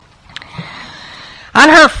On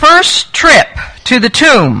her first trip to the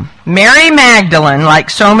tomb, Mary Magdalene, like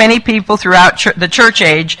so many people throughout the church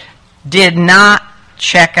age, did not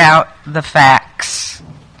check out the facts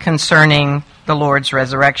concerning the Lord's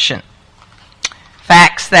resurrection.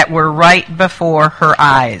 Facts that were right before her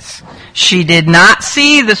eyes. She did not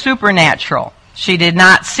see the supernatural. She did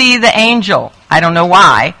not see the angel. I don't know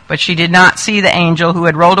why, but she did not see the angel who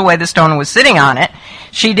had rolled away the stone and was sitting on it.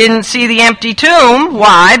 She didn't see the empty tomb.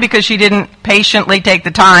 Why? Because she didn't patiently take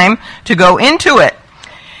the time to go into it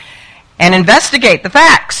and investigate the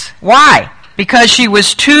facts. Why? Because she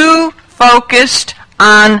was too focused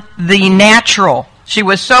on the natural. She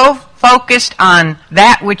was so focused on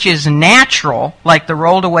that which is natural, like the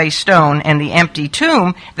rolled away stone and the empty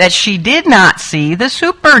tomb, that she did not see the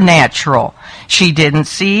supernatural. She didn't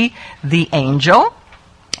see the angel,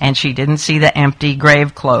 and she didn't see the empty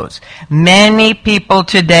grave clothes. Many people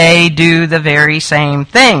today do the very same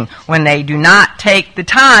thing when they do not take the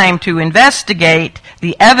time to investigate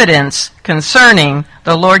the evidence concerning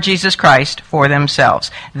the Lord Jesus Christ for themselves.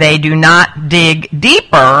 They do not dig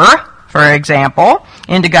deeper, for example,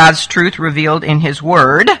 into God's truth revealed in His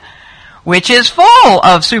Word, which is full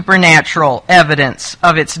of supernatural evidence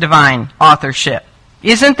of its divine authorship.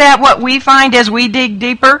 Isn't that what we find as we dig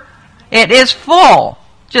deeper? It is full,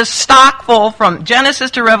 just stock full from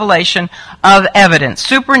Genesis to Revelation of evidence,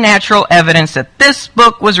 supernatural evidence that this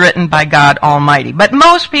book was written by God Almighty. But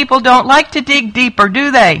most people don't like to dig deeper,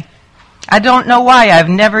 do they? I don't know why. I've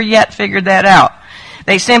never yet figured that out.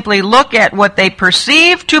 They simply look at what they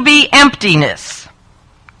perceive to be emptiness,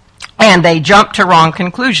 and they jump to wrong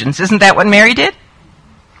conclusions. Isn't that what Mary did?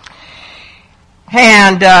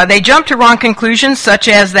 And they jump to wrong conclusions, such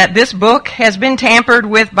as that this book has been tampered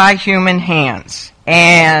with by human hands,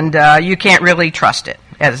 and you can't really trust it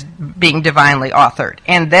as being divinely authored.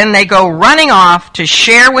 And then they go running off to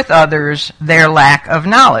share with others their lack of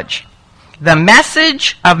knowledge. The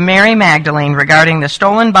message of Mary Magdalene regarding the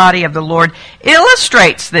stolen body of the Lord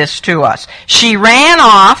illustrates this to us. She ran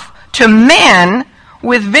off to men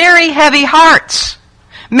with very heavy hearts,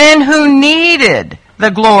 men who needed the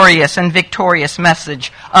glorious and victorious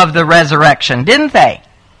message of the resurrection, didn't they?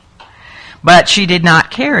 But she did not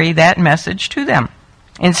carry that message to them.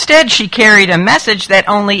 Instead, she carried a message that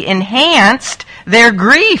only enhanced their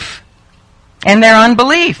grief and their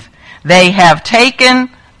unbelief. They have taken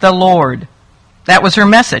the Lord. That was her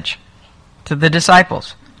message to the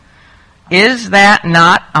disciples. Is that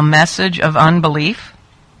not a message of unbelief?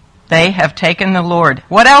 They have taken the Lord.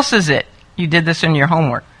 What else is it? You did this in your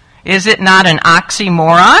homework. Is it not an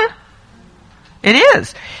oxymoron? It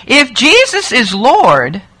is. If Jesus is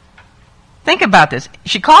Lord, think about this.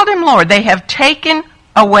 She called him Lord. They have taken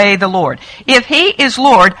away the Lord. If he is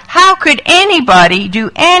Lord, how could anybody do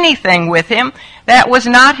anything with him that was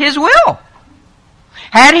not his will?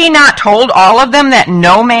 Had he not told all of them that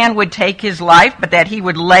no man would take his life, but that he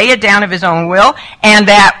would lay it down of his own will, and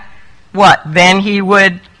that, what, then he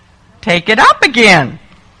would take it up again?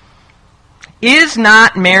 Is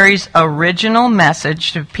not Mary's original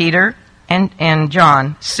message to Peter and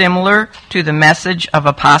John similar to the message of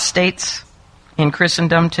apostates in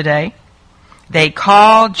Christendom today? They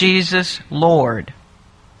call Jesus Lord.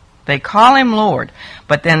 They call him Lord,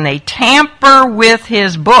 but then they tamper with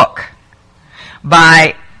his book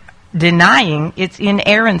by denying its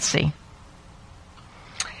inerrancy.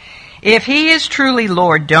 If he is truly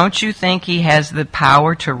Lord, don't you think he has the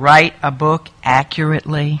power to write a book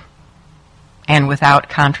accurately and without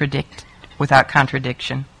contradiction?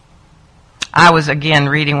 I was again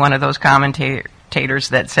reading one of those commentators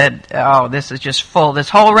that said, oh, this is just full, this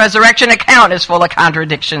whole resurrection account is full of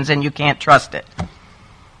contradictions and you can't trust it.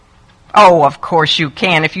 Oh, of course you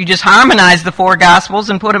can. If you just harmonize the four Gospels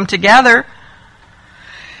and put them together.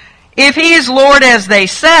 If he is Lord as they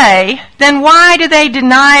say, then why do they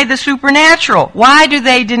deny the supernatural? Why do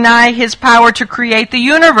they deny his power to create the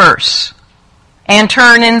universe and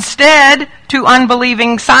turn instead to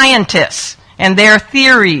unbelieving scientists and their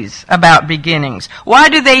theories about beginnings? Why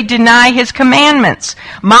do they deny his commandments,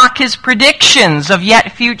 mock his predictions of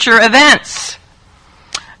yet future events?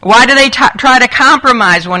 Why do they try to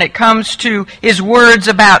compromise when it comes to his words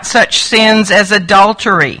about such sins as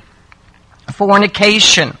adultery,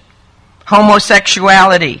 fornication,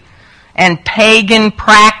 homosexuality, and pagan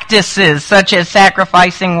practices such as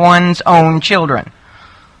sacrificing one's own children?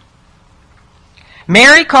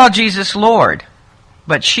 Mary called Jesus Lord,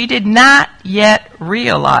 but she did not yet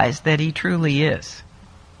realize that he truly is.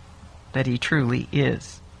 That he truly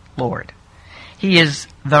is Lord. He is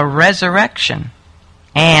the resurrection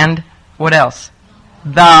and what else?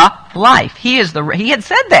 The life. He had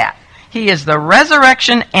said that. He is the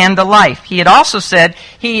resurrection and the life. He had also said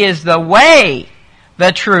he is the way,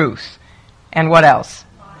 the truth, and what else?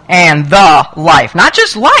 And the life. Not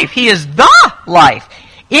just life. He is the life.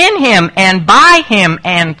 In him and by him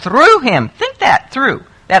and through him. Think that through,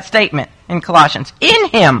 that statement in Colossians. In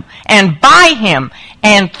him and by him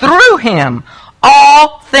and through him,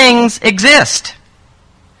 all things exist.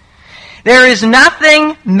 There is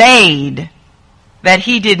nothing made that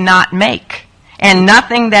he did not make, and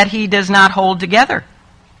nothing that he does not hold together.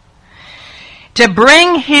 To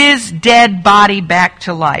bring his dead body back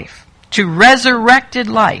to life, to resurrected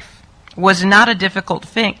life, was not a difficult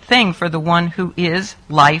thing for the one who is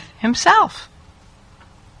life himself.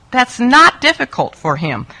 That's not difficult for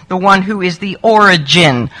him, the one who is the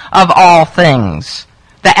origin of all things,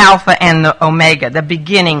 the Alpha and the Omega, the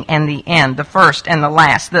beginning and the end, the first and the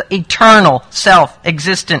last, the eternal,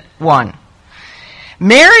 self-existent one.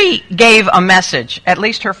 Mary gave a message, at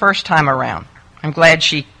least her first time around. I'm glad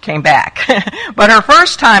she came back. But her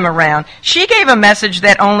first time around, she gave a message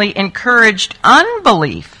that only encouraged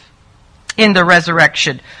unbelief in the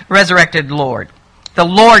resurrected Lord, the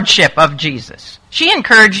lordship of Jesus. She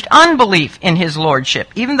encouraged unbelief in his lordship,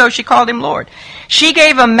 even though she called him Lord. She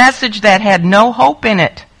gave a message that had no hope in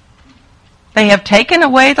it. They have taken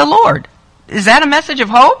away the Lord. Is that a message of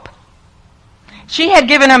hope? She had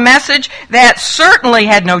given a message that certainly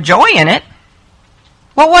had no joy in it.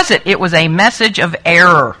 What was it? It was a message of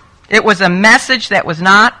error. It was a message that was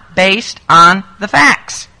not based on the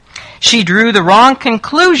facts. She drew the wrong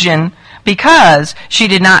conclusion because she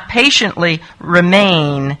did not patiently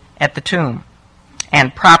remain at the tomb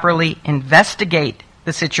and properly investigate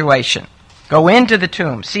the situation. Go into the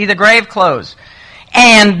tomb, see the grave clothes,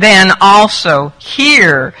 and then also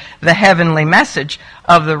hear the heavenly message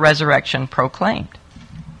of the resurrection proclaimed.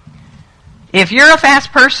 If you're a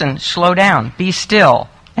fast person, slow down, be still,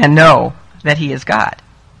 and know that he is God.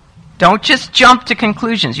 Don't just jump to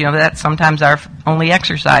conclusions. You know, that's sometimes our only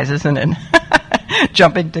exercise, isn't it?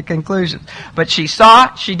 Jumping to conclusions. But she just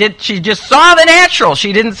saw the natural.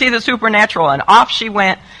 She didn't see the supernatural, and off she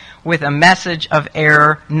went with a message of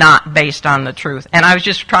error not based on the truth. And I was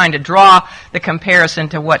just trying to draw the comparison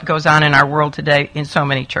to what goes on in our world today in so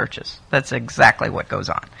many churches. That's exactly what goes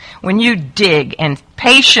on. When you dig and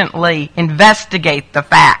patiently investigate the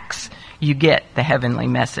facts, you get the heavenly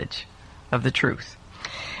message of the truth.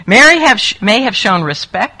 Mary may have shown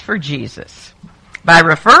respect for Jesus by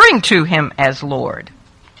referring to him as Lord.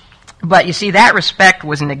 But you see, that respect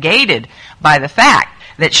was negated by the fact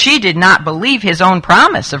that she did not believe his own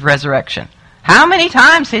promise of resurrection. How many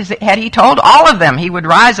times had he told all of them he would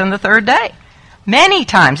rise on the third day? Many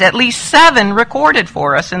times, at least 7 recorded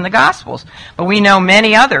for us in the Gospels. But we know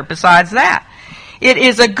many other besides that. It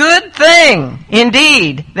is a good thing,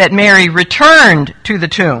 indeed, that Mary returned to the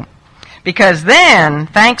tomb. Because then,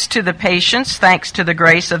 thanks to the patience, thanks to the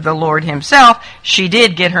grace of the Lord himself, she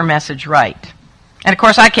did get her message right. And of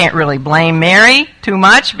course, I can't really blame Mary too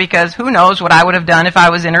much, because who knows what I would have done if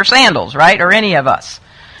I was in her sandals, right? Or any of us.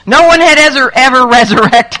 No one had ever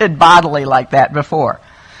resurrected bodily like that before.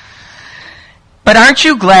 But aren't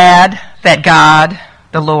you glad that God,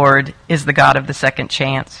 the Lord, is the God of the second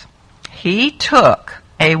chance? He took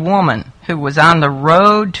a woman who was on the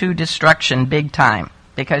road to destruction big time,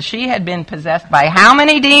 because she had been possessed by how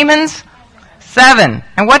many demons? 7.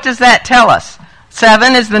 And what does that tell us?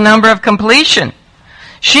 7 is the number of completion.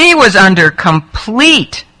 She was under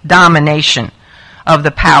complete domination of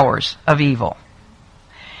the powers of evil.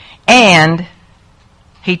 And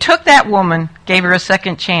he took that woman, gave her a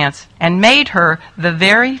second chance, and made her the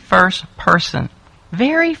very first person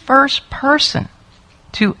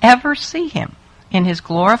to ever see him in his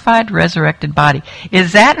glorified, resurrected body.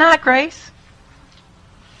 Is that not grace?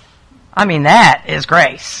 I mean, that is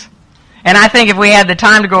grace. And I think if we had the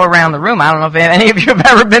time to go around the room, I don't know if any of you have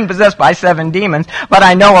ever been possessed by 7 demons, but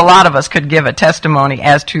I know a lot of us could give a testimony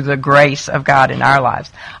as to the grace of God in our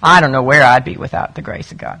lives. I don't know where I'd be without the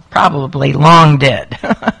grace of God. Probably long dead.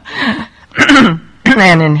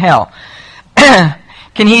 And in hell.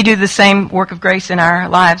 Can he do the same work of grace in our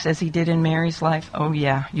lives as he did in Mary's life? Oh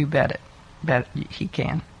yeah, you bet it. Bet he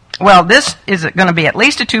can. Well, this is going to be at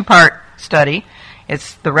least a 2-part study.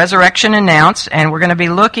 It's the resurrection announced, and we're going to be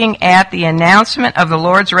looking at the announcement of the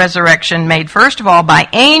Lord's resurrection made, first of all, by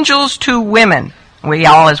angels to women. We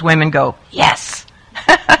all, as women, go, yes.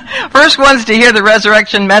 First ones to hear the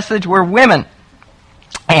resurrection message were women.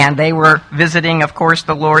 And they were visiting, of course,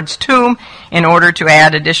 the Lord's tomb in order to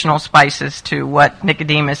add additional spices to what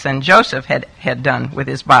Nicodemus and Joseph had done with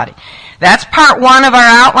his body. That's part one of our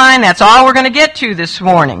outline. That's all we're going to get to this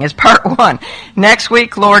morning is part one. Next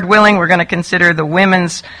week, Lord willing, we're going to consider the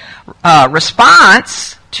women's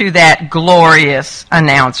response to that glorious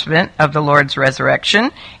announcement of the Lord's resurrection,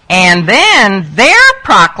 and then their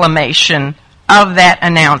proclamation of that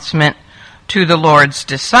announcement to the Lord's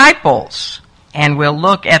disciples. And we'll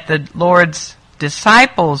look at the Lord's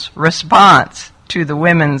disciples' response to the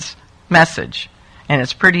women's message. And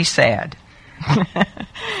it's pretty sad.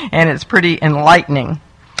 And it's pretty enlightening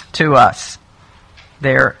to us,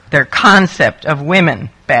 their concept of women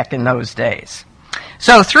back in those days.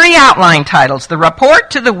 So 3 outline titles: the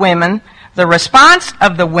report to the women, the response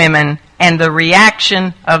of the women, and the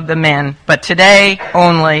reaction of the men. But today,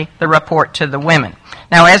 only the report to the women.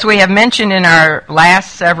 Now, as we have mentioned in our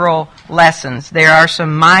last several lessons, there are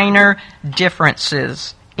some minor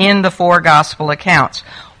differences in the 4 gospel accounts,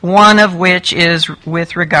 one of which is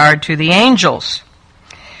with regard to the angels.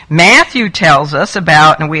 Matthew tells us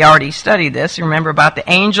about, and we already studied this, remember about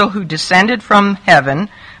the angel who descended from heaven.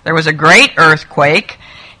 There was a great earthquake.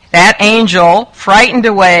 That angel frightened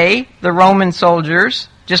away the Roman soldiers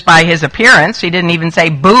just by his appearance. He didn't even say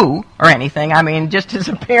boo or anything. I mean, just his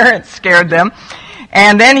appearance scared them.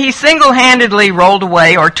 And then he single-handedly rolled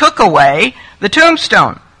away or took away the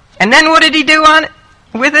tombstone. And then what did he do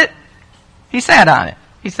with it? He sat on it.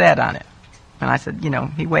 He sat on it. And I said,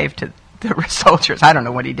 he waved to the soldiers. I don't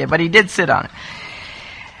know what he did, but he did sit on it.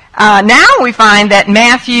 Now we find that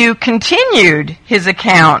Matthew continued his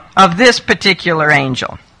account of this particular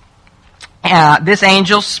angel. This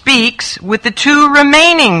angel speaks with the 2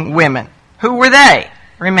 remaining women. Who were they?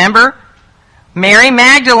 Remember? Mary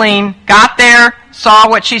Magdalene got there, saw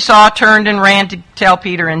what she saw, turned and ran to tell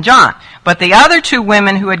Peter and John. But the other 2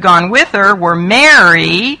 women who had gone with her were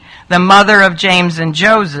Mary, the mother of James and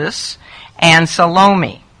Joseph, and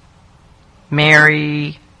Salome.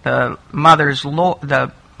 Mary, the Lord's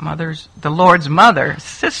mother,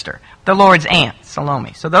 sister, the Lord's aunt,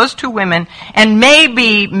 Salome. So those 2 women, and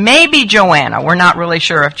maybe Joanna. We're not really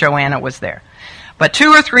sure if Joanna was there. But 2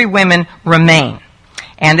 or 3 women remain.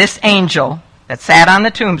 And this angel that sat on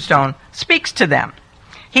the tombstone speaks to them.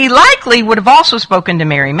 He likely would have also spoken to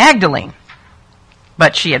Mary Magdalene,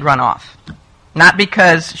 but she had run off. Not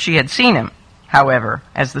because she had seen him, however,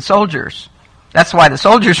 as the soldiers. That's why the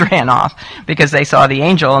soldiers ran off, because they saw the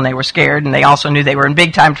angel and they were scared, and they also knew they were in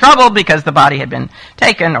big time trouble because the body had been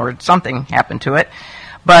taken or something happened to it.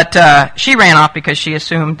 But she ran off because she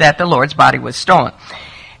assumed that the Lord's body was stolen.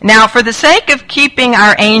 Now, for the sake of keeping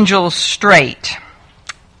our angels straight,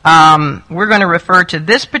 we're going to refer to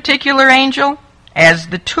this particular angel as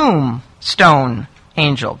the tombstone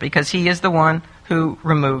angel, because he is the one who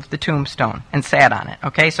removed the tombstone and sat on it.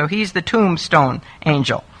 Okay, so he's the tombstone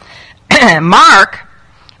angel. Mark,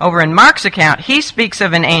 over in Mark's account, he speaks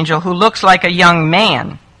of an angel who looks like a young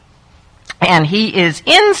man, and he is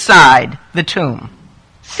inside the tomb,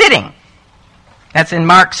 sitting. That's in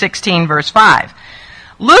Mark 16, verse 5.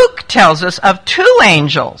 Luke tells us of 2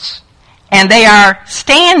 angels, and they are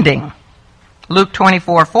standing. Luke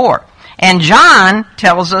 24:4. And John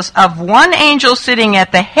tells us of 1 angel sitting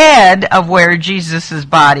at the head of where Jesus'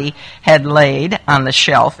 body had laid on the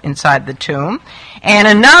shelf inside the tomb, and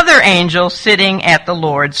another angel sitting at the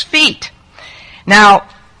Lord's feet. Now,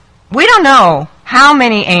 we don't know how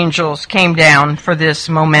many angels came down for this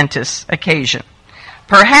momentous occasion.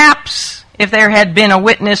 Perhaps, if there had been a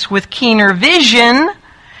witness with keener vision,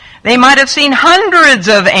 they might have seen hundreds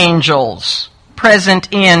of angels present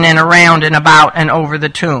in and around and about and over the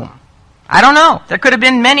tomb. I don't know. There could have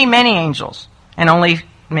been many, many angels, and only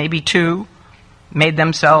maybe 2 made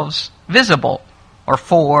themselves visible, or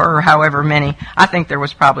 4, or however many. I think there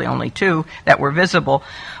was probably only 2 that were visible.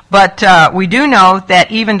 But we do know that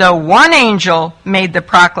even though 1 angel made the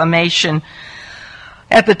proclamation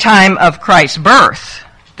at the time of Christ's birth,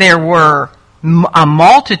 there were a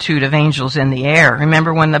multitude of angels in the air.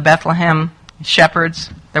 Remember when the Bethlehem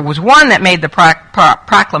shepherds, there was 1 that made the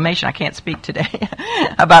proclamation, I can't speak today,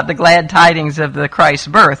 about the glad tidings of the Christ's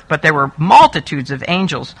birth, but there were multitudes of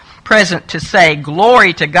angels present to say,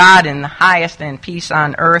 glory to God in the highest and peace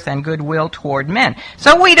on earth and goodwill toward men.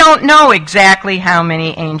 So we don't know exactly how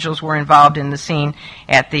many angels were involved in the scene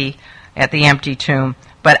at the empty tomb,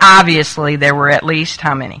 but obviously there were at least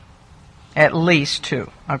how many? At least 2,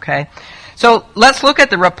 okay? So let's look at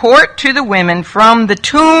the report to the women from the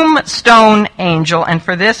tombstone angel. And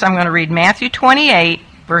for this, I'm going to read Matthew 28,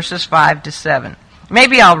 verses 5 to 7.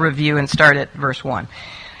 Maybe I'll review and start at verse 1.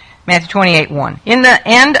 Matthew 28:1. In the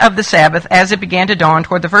end of the Sabbath, as it began to dawn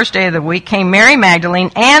toward the first day of the week, came Mary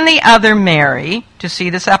Magdalene and the other Mary to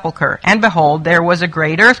see the sepulchre. And behold, there was a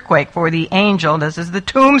great earthquake, for the angel, this is the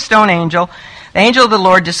tombstone angel, the angel of the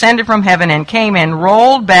Lord descended from heaven and came and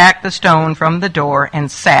rolled back the stone from the door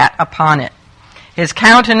and sat upon it. His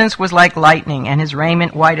countenance was like lightning, and his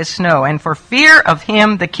raiment white as snow. And for fear of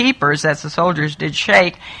him, the keepers, that's the soldiers, did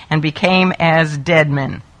shake and became as dead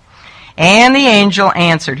men. And the angel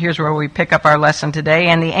answered. Here's where we pick up our lesson today.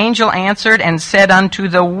 And the angel answered and said unto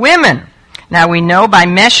the women. Now we know by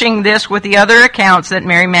meshing this with the other accounts that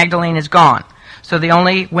Mary Magdalene is gone. So the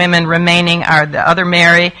only women remaining are the other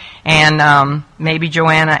Mary and maybe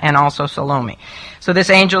Joanna and also Salome. So this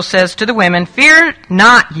angel says to the women, Fear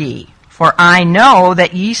not ye, for I know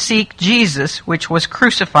that ye seek Jesus, which was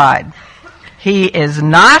crucified. He is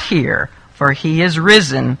not here, for he is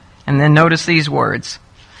risen. And then notice these words.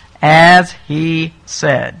 As he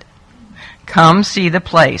said, Come see the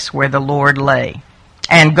place where the Lord lay.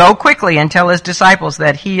 And go quickly and tell his disciples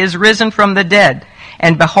that he is risen from the dead.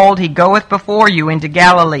 And behold, he goeth before you into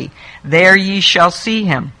Galilee. There ye shall see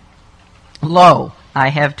him. Lo, I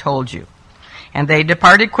have told you. And they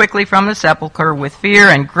departed quickly from the sepulchre with fear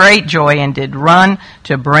and great joy, and did run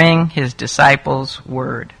to bring his disciples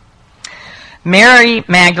word. Mary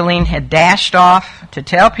Magdalene had dashed off to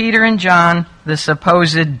tell Peter and John the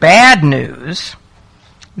supposed bad news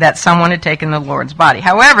that someone had taken the Lord's body.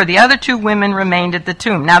 However, the other two women remained at the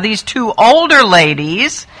tomb. Now, these two older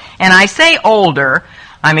ladies, and I say older,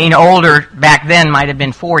 I mean older back then might have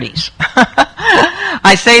been 40s.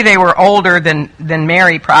 I say they were older than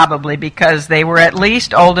Mary probably because they were at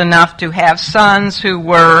least old enough to have sons who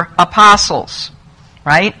were apostles,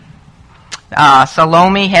 right?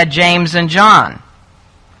 Salome had James and John.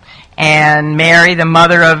 And Mary, the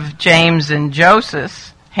mother of James and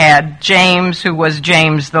Joseph, had James, who was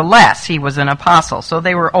James the Less. He was an apostle, so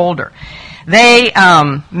they were older.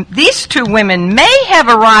 These two women may have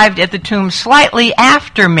arrived at the tomb slightly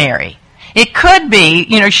after Mary. It could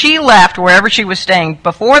be, she left wherever she was staying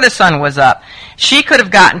before the sun was up. She could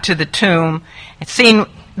have gotten to the tomb and seen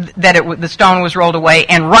that the stone was rolled away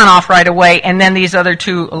and run off right away, and then these other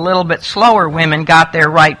two a little bit slower women got there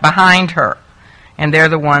right behind her. And they're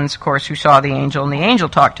the ones, of course, who saw the angel, and the angel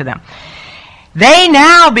talked to them. They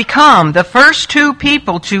now become the first two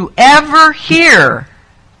people to ever hear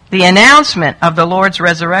the announcement of the Lord's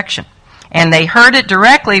resurrection. And they heard it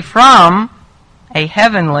directly from a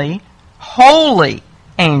heavenly, holy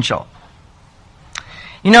angel.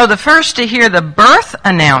 The first to hear the birth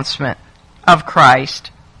announcement of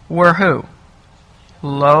Christ were who?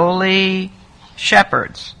 Lowly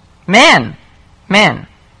shepherds. Men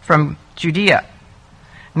from Judea.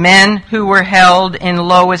 Men who were held in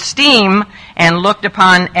low esteem and looked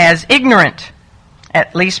upon as ignorant,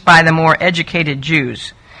 at least by the more educated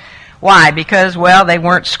Jews. Why? Because, they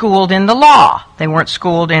weren't schooled in the law. They weren't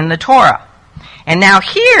schooled in the Torah. And now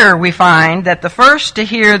here we find that the first to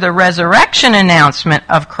hear the resurrection announcement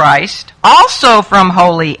of Christ, also from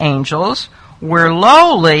holy angels, were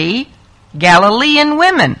lowly Galilean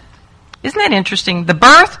women. Isn't that interesting? The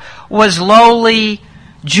birth was lowly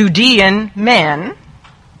Judean men.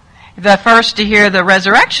 The first to hear the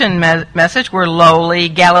resurrection message were lowly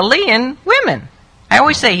Galilean women. I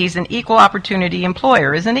always say he's an equal opportunity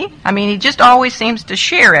employer, isn't he? I mean, he just always seems to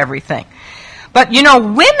share everything. But,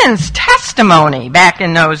 women's testimony back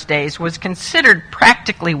in those days was considered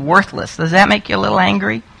practically worthless. Does that make you a little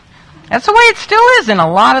angry? That's the way it still is in a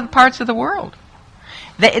lot of parts of the world.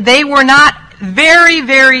 They were not, very,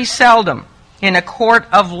 very seldom in a court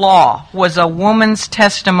of law was a woman's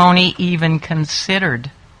testimony even considered.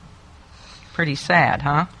 Pretty sad,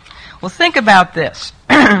 huh? Well, think about this.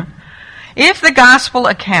 If the gospel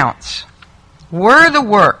accounts were the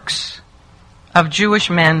works of Jewish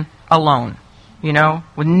men alone,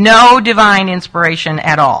 with no divine inspiration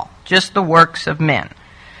at all, just the works of men,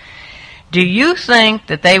 do you think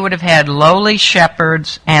that they would have had lowly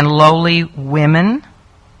shepherds and lowly women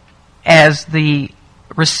as the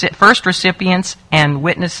first recipients and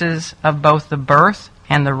witnesses of both the birth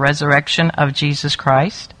and the resurrection of Jesus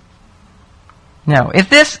Christ? No. If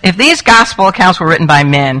these gospel accounts were written by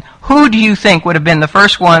men, who do you think would have been the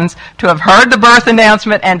first ones to have heard the birth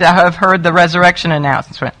announcement and to have heard the resurrection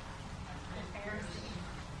announcement?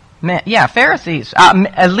 Pharisees.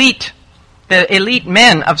 The elite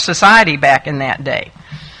men of society back in that day,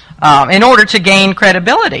 in order to gain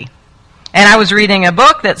credibility. And I was reading a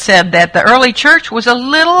book that said that the early church was a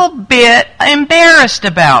little bit embarrassed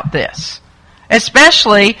about this,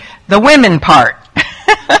 especially the women part.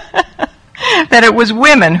 That it was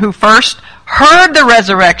women who first heard the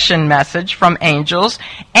resurrection message from angels,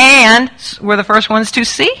 and were the first ones to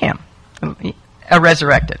see him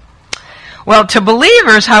resurrected. Well, to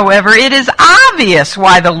believers, however, it is obvious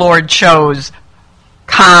why the Lord chose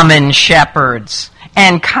common shepherds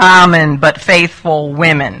and common but faithful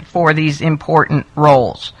women for these important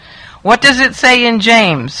roles. What does it say in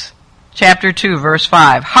James chapter 2, verse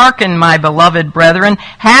 5? Hearken, my beloved brethren,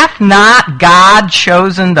 hath not God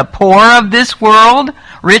chosen the poor of this world,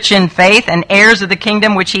 rich in faith, and heirs of the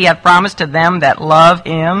kingdom which he hath promised to them that love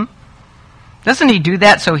him? Doesn't he do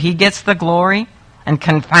that so he gets the glory and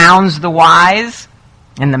confounds the wise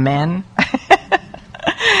and the men?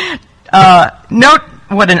 Note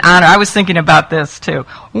what an honor. I was thinking about this too.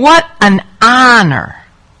 What an honor.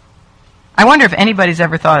 I wonder if anybody's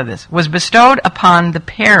ever thought of this. Was bestowed upon the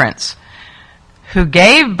parents who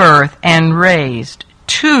gave birth and raised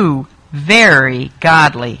two very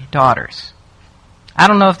godly daughters. I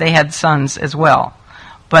don't know if they had sons as well,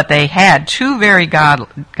 but they had two very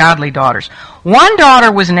godly daughters. One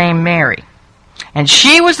daughter was named Mary, and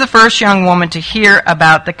she was the first young woman to hear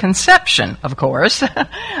about the conception, of course,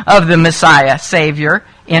 of the Messiah, Savior,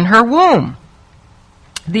 in her womb.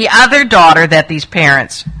 The other daughter that these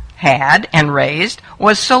parents had and raised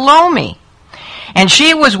was Salome, and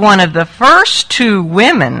she was one of the first two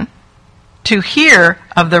women to hear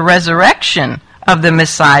of the resurrection of the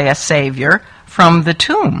Messiah, Savior, from the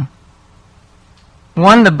tomb.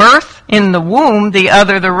 One the birth in the womb, the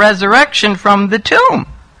other the resurrection from the tomb.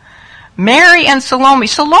 Mary and Salome.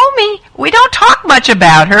 Salome, we don't talk much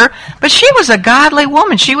about her, but she was a godly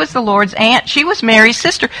woman. She was the Lord's aunt. She was Mary's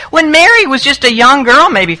sister. When Mary was just a young girl,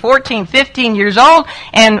 maybe 14, 15 years old,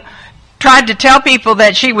 and tried to tell people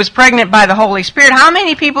that she was pregnant by the Holy Spirit, how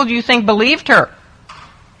many people do you think believed her?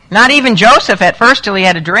 Not even Joseph at first till he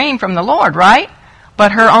had a dream from the Lord, right?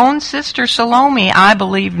 But her own sister Salome, I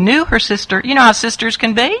believe, knew her sister. You know how sisters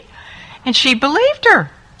can be? And she believed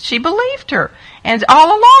her. She believed her. And all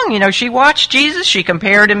along, she watched Jesus. She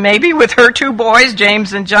compared him maybe with her two boys,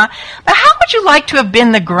 James and John. But how would you like to have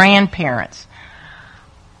been the grandparents?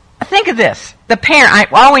 Think of this. The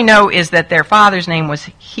parent, all we know is that their father's name was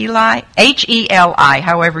Heli, H-E-L-I,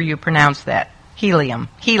 however you pronounce that. Helium.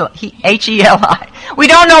 H-E-L-I. We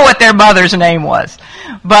don't know what their mother's name was.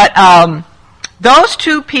 But those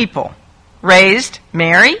two people raised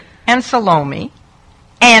Mary and Salome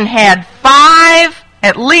and had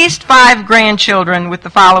at least five grandchildren with the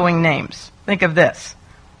following names. Think of this.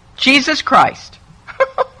 Jesus Christ.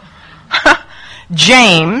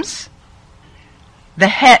 James, the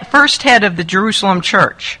first head of the Jerusalem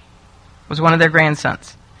church, was one of their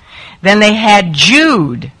grandsons. Then they had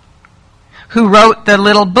Jude, who wrote the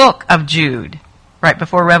little book of Jude, right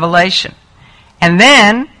before Revelation. And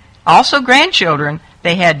then, also grandchildren,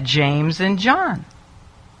 they had James and John,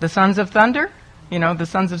 the sons of thunder, the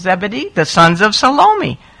sons of Zebedee, the sons of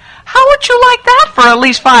Salome. How would you like that for at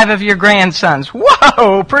least five of your grandsons?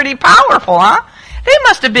 Whoa, pretty powerful, huh? They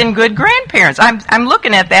must have been good grandparents. I'm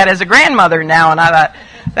looking at that as a grandmother now, and I thought,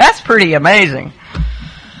 that's pretty amazing.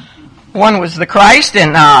 One was the Christ,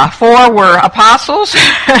 and 4 were apostles,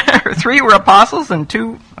 or 3 were apostles, and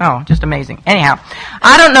 2, just amazing. Anyhow,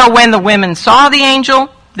 I don't know when the women saw the angel,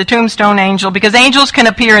 the tombstone angel, because angels can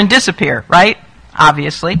appear and disappear, right?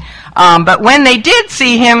 Obviously. But when they did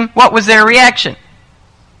see him, what was their reaction?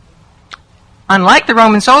 Unlike the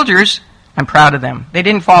Roman soldiers, I'm proud of them. They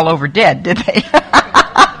didn't fall over dead, did they?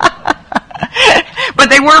 But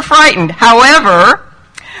they were frightened. However,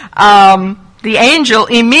 the angel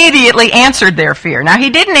immediately answered their fear. Now, he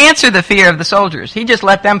didn't answer the fear of the soldiers. He just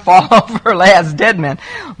let them fall over as dead men.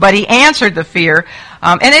 But he answered the fear.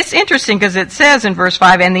 And it's interesting because it says in verse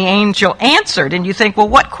 5, and the angel answered. And you think, well,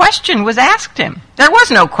 what question was asked him? There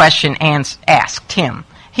was no question asked him.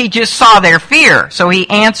 He just saw their fear. So he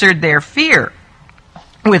answered their fear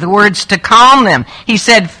with words to calm them. He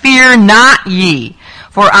said, fear not ye,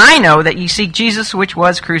 for I know that ye seek Jesus which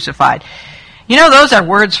was crucified. Those are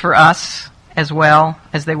words for us as well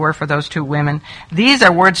as they were for those two women. These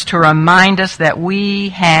are words to remind us that we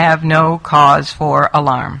have no cause for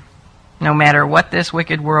alarm, no matter what this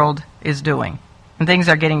wicked world is doing. And things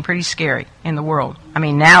are getting pretty scary in the world.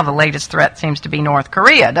 Now the latest threat seems to be North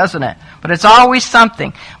Korea, doesn't it? But it's always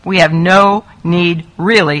something. We have no need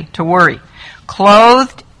really to worry.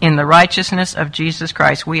 Clothed in the righteousness of Jesus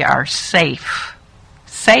Christ, we are safe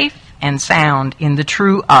and sound in the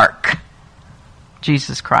true ark,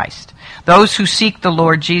 Jesus Christ. Those who seek the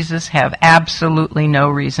Lord Jesus have absolutely no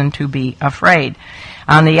reason to be afraid.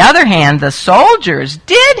 On the other hand, the soldiers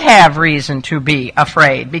did have reason to be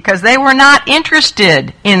afraid because they were not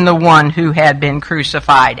interested in the one who had been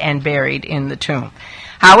crucified and buried in the tomb.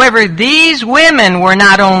 However, these women were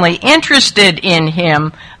not only interested in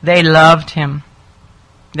him, they loved him.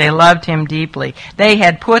 They loved him deeply. They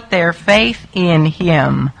had put their faith in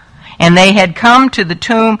him. And they had come to the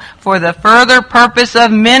tomb for the further purpose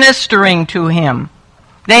of ministering to him.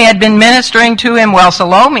 They had been ministering to him, well,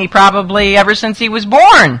 Salome probably ever since he was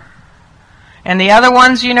born. And the other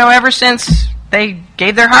ones, ever since they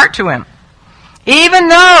gave their heart to him. Even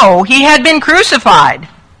though he had been crucified,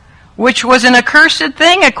 which was an accursed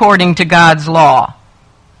thing according to God's law.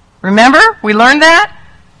 Remember? We learned that?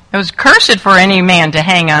 It was cursed for any man to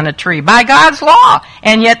hang on a tree by God's law,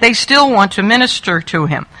 and yet they still want to minister to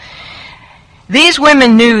him. These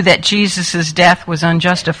women knew that Jesus' death was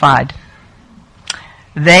unjustified.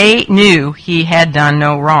 They knew he had done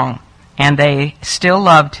no wrong, and they still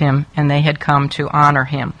loved him, and they had come to honor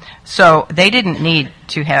him. So they didn't need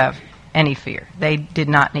to have any fear. They did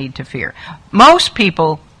not need to fear. Most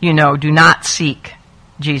people, do not seek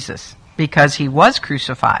Jesus because he was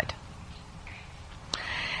crucified.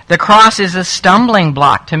 The cross is a stumbling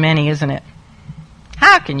block to many, isn't it?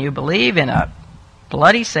 How can you believe in a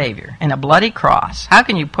bloody Savior and a bloody cross? How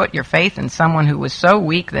can you put your faith in someone who was so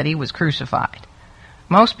weak that he was crucified?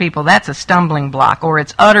 Most people, that's a stumbling block, or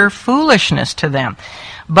it's utter foolishness to them.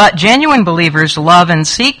 But genuine believers love and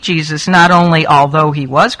seek Jesus not only although he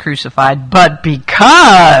was crucified, but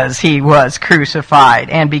because he was crucified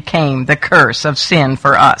and became the curse of sin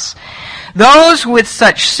for us. Those with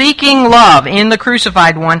such seeking love in the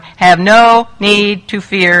crucified one have no need to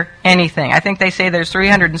fear anything. I think they say there's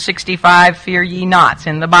 365 fear ye nots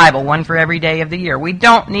in the Bible, one for every day of the year. We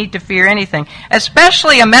don't need to fear anything,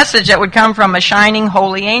 especially a message that would come from a shining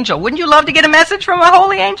holy angel. Wouldn't you love to get a message from a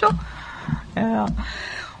holy angel? Yeah.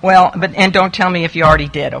 Well, and don't tell me if you already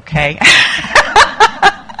did, okay?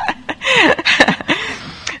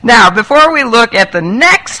 Now, before we look at the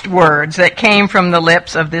next words that came from the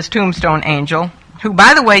lips of this tombstone angel, who,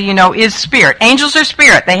 by the way, is spirit. Angels are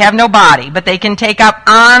spirit. They have no body, but they can take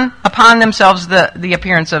upon themselves the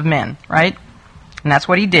appearance of men, right? And that's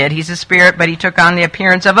what he did. He's a spirit, but he took on the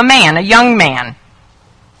appearance of a man, a young man.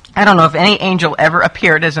 I don't know if any angel ever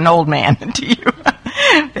appeared as an old man to you.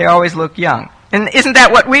 They always look young. And isn't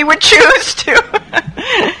that what we would choose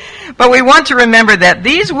to? But we want to remember that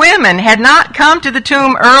these women had not come to the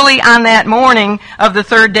tomb early on that morning of the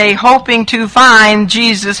third day hoping to find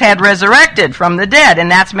Jesus had resurrected from the dead. And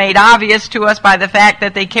that's made obvious to us by the fact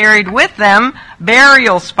that they carried with them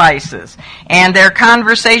burial spices. And their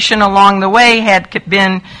conversation along the way had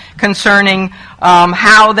been concerning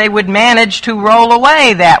how they would manage to roll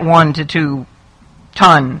away that 1 to 2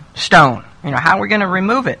 ton stone. How we're going to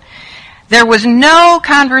remove it. There was no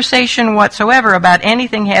conversation whatsoever about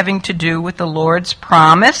anything having to do with the Lord's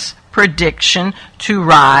promise, prediction to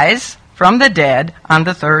rise from the dead on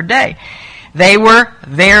the third day. They were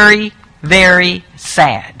very, very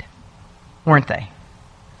sad, weren't they?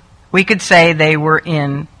 We could say they were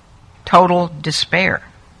in total despair.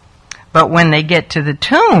 But when they get to the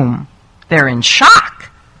tomb, they're in shock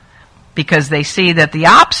because they see that the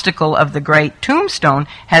obstacle of the great tombstone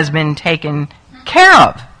has been taken care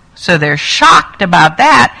of. So they're shocked about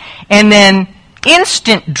that, and then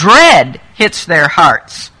instant dread hits their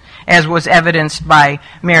hearts, as was evidenced by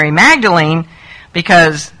Mary Magdalene,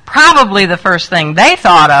 because probably the first thing they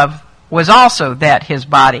thought of was also that his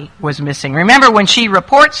body was missing. Remember, when she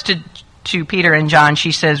reports to Peter and John,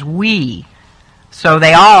 she says, "we." So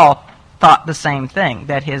they all thought the same thing,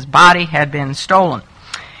 that his body had been stolen.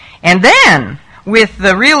 And then, with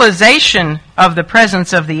the realization of the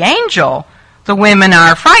presence of the angel, the women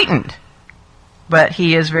are frightened, but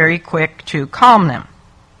he is very quick to calm them.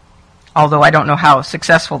 Although I don't know how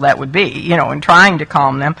successful that would be, in trying to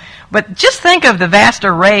calm them. But just think of the vast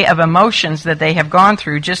array of emotions that they have gone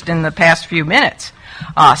through just in the past few minutes.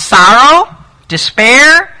 Sorrow,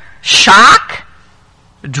 despair, shock,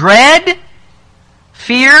 dread,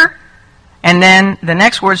 fear, and then the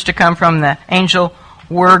next words to come from the angel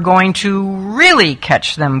were going to really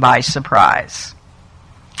catch them by surprise.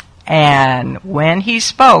 And when he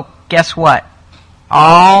spoke, guess what?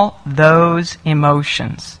 All those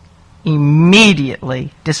emotions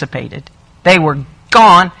immediately dissipated. They were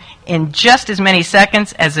gone in just as many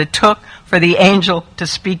seconds as it took for the angel to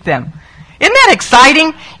speak them. Isn't that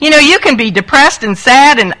exciting? You can be depressed and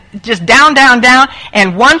sad and just down,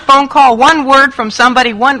 and one phone call, one word from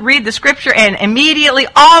somebody, read the scripture, and immediately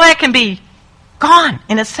all that can be gone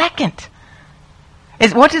in a second.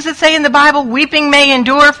 What does it say in the Bible? Weeping may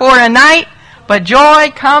endure for a night, but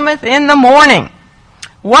joy cometh in the morning.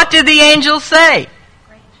 What did the angel say?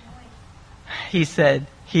 He said,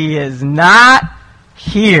 "He is not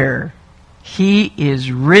here. He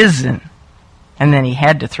is risen." And then he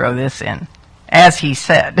had to throw this in. As he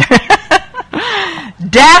said,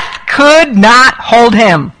 death could not hold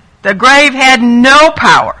him. The grave had no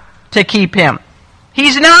power to keep him.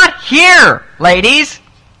 He's not here, ladies.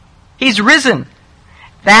 He's risen.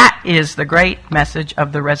 That is the great message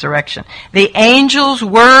of the resurrection. The angel's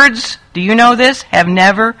words, do you know this, have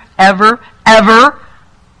never, ever, ever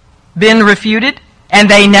been refuted, and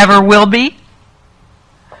they never will be.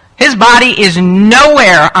 His body is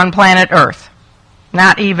nowhere on planet Earth.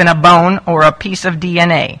 Not even a bone or a piece of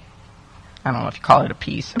DNA. I don't know if you call it a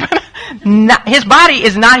piece. His body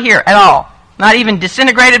is not here at all. Not even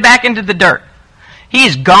disintegrated back into the dirt. He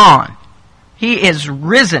is gone. He is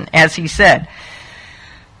risen, as he said.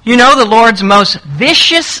 You know, the Lord's most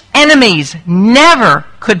vicious enemies never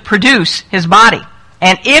could produce his body.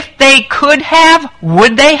 And if they could have,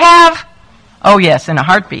 would they have? Oh yes, in a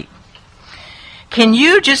heartbeat. Can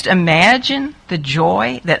you just imagine the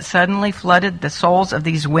joy that suddenly flooded the souls of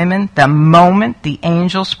these women the moment the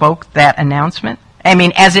angel spoke that announcement? I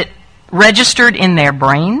mean, as it registered in their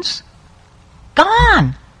brains?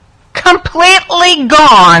 Gone. Completely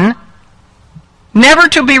gone. Never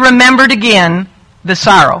to be remembered again, the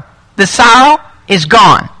sorrow. The sorrow is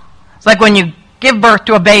gone. It's like when you give birth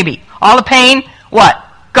to a baby. All the pain, what?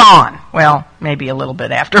 Gone. Well, maybe a little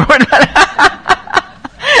bit afterward.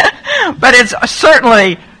 But it's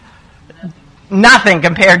certainly nothing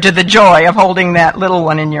compared to the joy of holding that little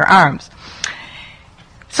one in your arms.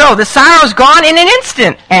 So the sorrow's gone in an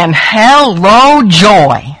instant. And hello,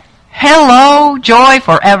 joy. Hello, joy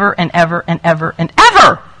forever and ever and ever and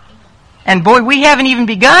ever. And boy, we haven't even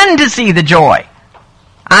begun to see the joy.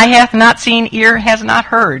 Eye hath not seen, ear has not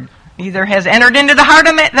heard. Neither has entered into the heart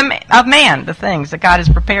of man the things that God has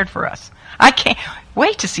prepared for us. I can't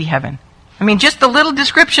wait to see heaven. I mean, just the little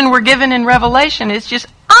description we're given in Revelation is just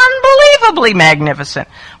unbelievably magnificent.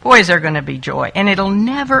 Boy, is there going to be joy. And it'll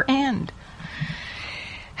never end.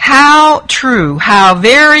 How true, how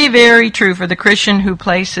very, very true for the Christian who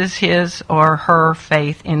places his or her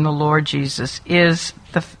faith in the Lord Jesus is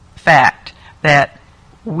the fact that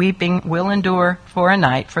weeping will endure for a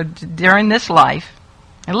night during this life.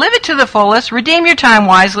 And live it to the fullest. Redeem your time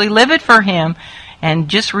wisely. Live it for Him. And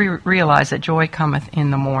just realize that joy cometh in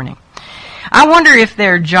the morning. I wonder if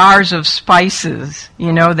their jars of spices,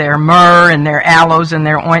 you know, their myrrh and their aloes and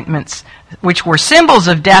their ointments, which were symbols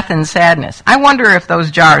of death and sadness, I wonder if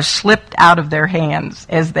those jars slipped out of their hands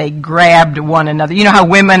as they grabbed one another. You know how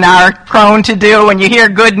women are prone to do when you hear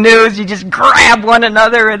good news, you just grab one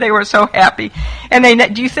another, and they were so happy.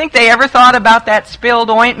 And do you think they ever thought about that spilled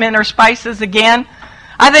ointment or spices again?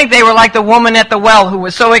 I think they were like the woman at the well who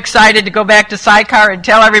was so excited to go back to Sychar and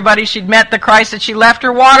tell everybody she'd met the Christ that she left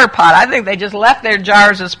her water pot. I think they just left their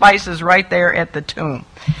jars of spices right there at the tomb.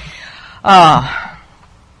 But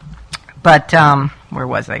where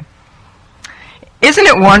was I? Isn't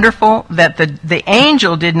it wonderful that the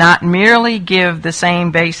angel did not merely give the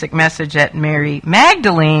same basic message that Mary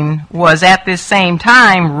Magdalene was at this same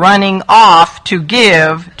time running off to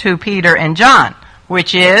give to Peter and John,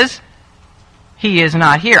 which is, He is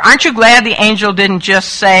not here. Aren't you glad the angel didn't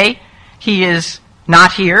just say, He is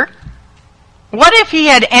not here? What if he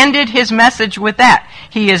had ended his message with that?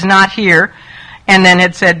 He is not here. And then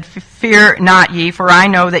it said, Fear not ye, for I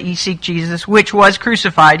know that ye seek Jesus, which was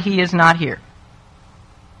crucified. He is not here.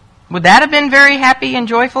 Would that have been very happy and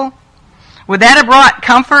joyful? Would that have brought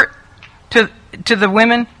comfort to the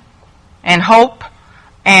women and hope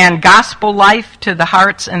and gospel life to the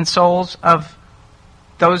hearts and souls of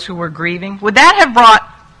those who were grieving? Would that have brought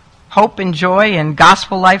hope and joy and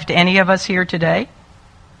gospel life to any of us here today?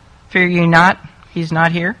 Fear ye not, He's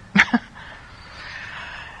not here.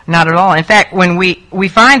 Not at all. In fact, when we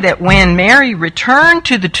find that when Mary returned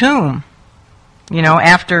to the tomb, you know,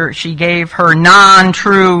 after she gave her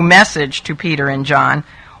non-true message to Peter and John,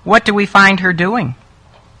 what do we find her doing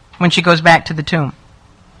when she goes back to the tomb?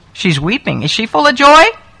 She's weeping. Is she full of joy?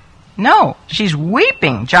 No, she's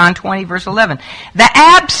weeping. John 20, verse 11. The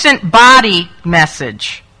absent body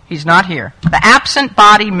message, He's not here. The absent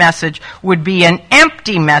body message would be an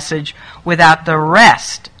empty message without the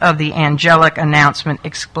rest of the angelic announcement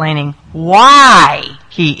explaining why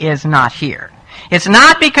He is not here. It's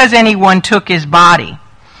not because anyone took His body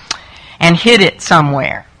and hid it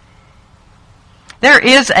somewhere. There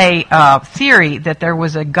is a theory that there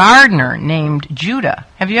was a gardener named Judah.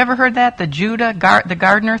 Have you ever heard that? The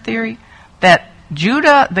gardener theory? That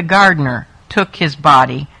Judah the gardener took his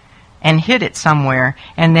body and hid it somewhere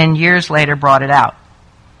and then years later brought it out.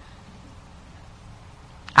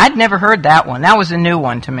 I'd never heard that one. That was a new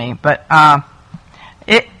one to me. But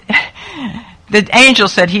The angel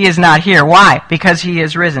said, he is not here. Why? Because he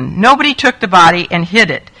is risen. Nobody took the body and hid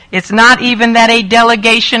it. It's not even that a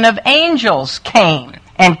delegation of angels came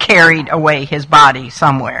and carried away his body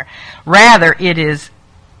somewhere. Rather, it is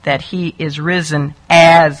that he is risen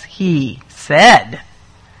as he said.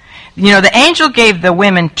 You know, the angel gave the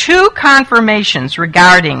women two confirmations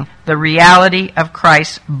regarding the reality of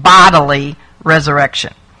Christ's bodily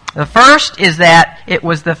resurrection. The first is that it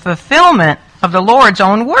was the fulfillment of the Lord's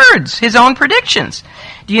own words, his own predictions.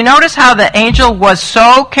 Do you notice how the angel was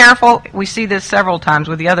so careful? We see this several times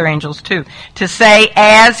with the other angels too. To say,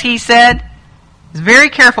 as he said, he's very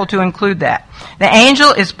careful to include that. The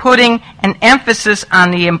angel is putting an emphasis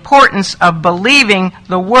on the importance of believing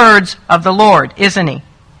the words of the Lord, isn't he?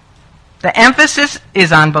 The emphasis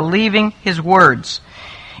is on believing his words.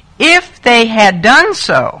 If they had done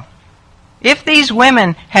so, if these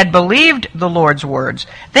women had believed the Lord's words,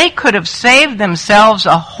 they could have saved themselves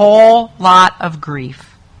a whole lot of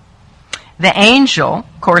grief. The angel,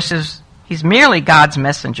 of course, he's merely God's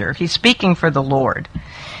messenger. He's speaking for the Lord.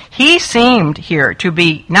 He seemed here to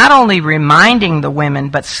be not only reminding the women,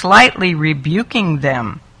 but slightly rebuking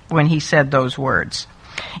them when he said those words.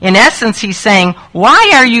 In essence, he's saying,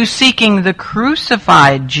 why are you seeking the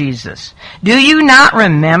crucified Jesus? Do you not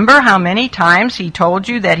remember how many times he told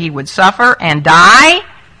you that he would suffer and die,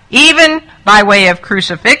 even by way of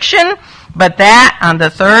crucifixion, but that on the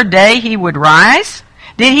third day he would rise?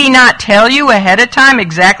 Did he not tell you ahead of time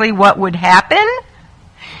exactly what would happen?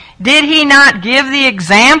 Did he not give the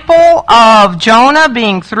example of Jonah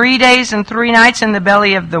being 3 days and 3 nights in the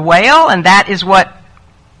belly of the whale, and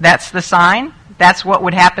that's the sign? That's what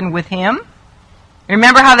would happen with him.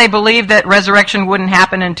 Remember how they believed that resurrection wouldn't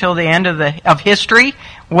happen until the end of history,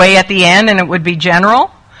 way at the end, and it would be general?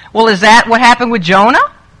 Well, is that what happened with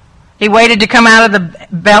Jonah? He waited to come out of the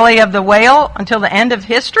belly of the whale until the end of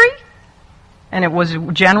history? And it was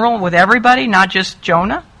general with everybody, not just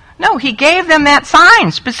Jonah? No, he gave them that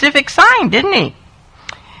sign, specific sign, didn't he?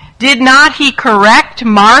 Did not he correct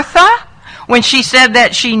Martha when she said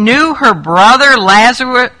that she knew her brother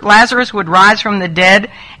Lazarus would rise from the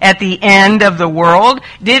dead at the end of the world?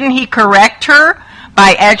 Didn't he correct her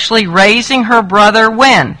by actually raising her brother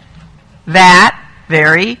when? That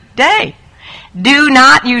very day. Do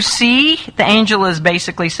not you see, the angel is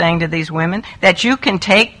basically saying to these women, that you can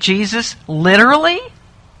take Jesus literally?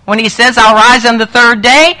 When he says, I'll rise on the third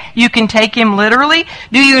day, you can take him literally.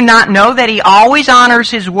 Do you not know that he always honors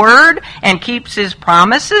his word and keeps his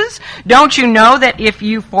promises? Don't you know that if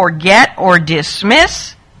you forget or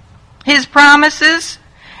dismiss his promises,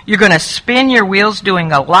 you're going to spin your wheels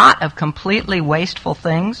doing a lot of completely wasteful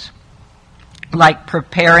things, like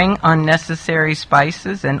preparing unnecessary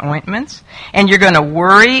spices and ointments, and you're going to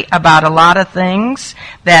worry about a lot of things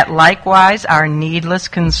that likewise are needless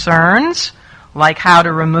concerns, like how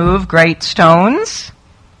to remove great stones.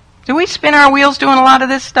 Do we spin our wheels doing a lot of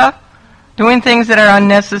this stuff? Doing things that are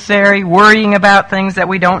unnecessary, worrying about things that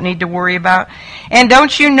we don't need to worry about? And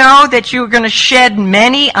don't you know that you're going to shed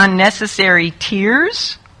many unnecessary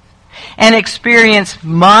tears and experience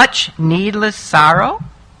much needless sorrow?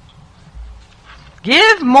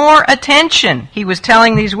 Give more attention, he was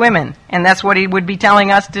telling these women, and that's what he would be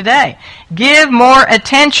telling us today. Give more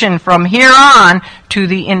attention from here on to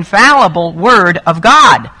the infallible Word of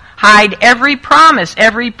God. Hide every promise,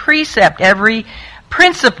 every precept, every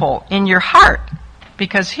principle in your heart,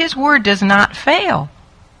 because his Word does not fail,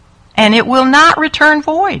 and it will not return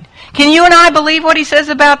void. Can you and I believe what he says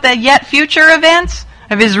about the yet future events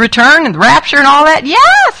of his return and the rapture and all that?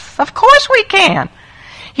 Yes, of course we can.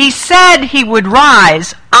 He said he would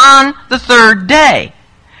rise on the third day.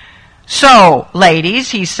 So, ladies,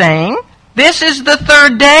 he's saying, this is the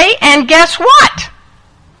third day, and guess what?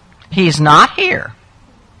 He's not here.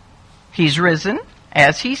 He's risen,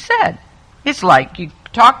 as he said. It's like you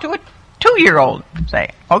talk to a 2-year-old and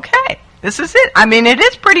say, okay, this is it. I mean, it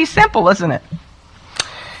is pretty simple, isn't it?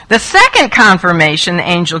 The second confirmation the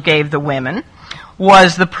angel gave the women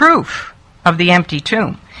was the proof of the empty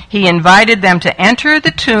tomb. He invited them to enter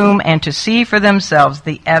the tomb and to see for themselves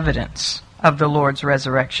the evidence of the Lord's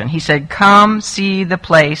resurrection. He said, come see the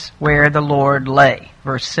place where the Lord lay.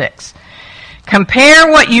 Verse 6.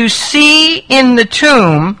 Compare what you see in the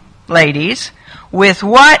tomb, ladies, with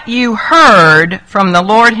what you heard from the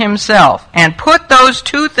Lord himself, and put those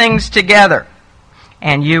two things together,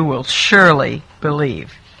 and you will surely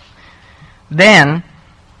believe. Then,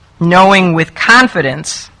 knowing with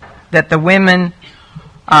confidence that the women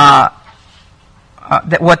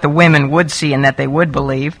that what the women would see and that they would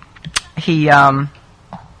believe, he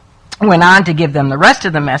went on to give them the rest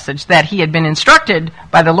of the message that he had been instructed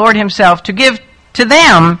by the Lord himself to give to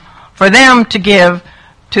them for them to give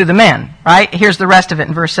to the men, right? Here's the rest of it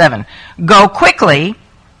in verse 7. Go quickly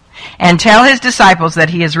and tell his disciples that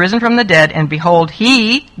he is risen from the dead, and behold,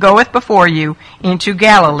 he goeth before you into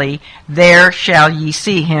Galilee. There shall ye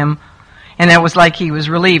see him. And it was like he was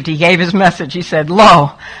relieved. He gave his message. He said,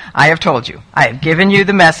 Lo, I have told you. I have given you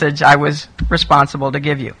the message I was responsible to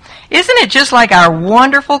give you. Isn't it just like our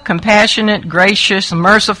wonderful, compassionate, gracious,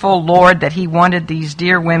 merciful Lord that he wanted these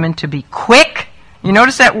dear women to be quick? You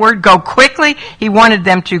notice that word, go quickly? He wanted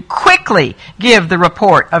them to quickly give the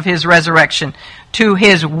report of his resurrection to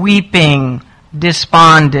his weeping,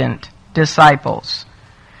 despondent disciples.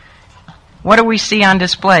 What do we see on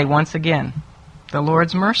display once again? The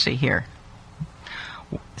Lord's mercy here.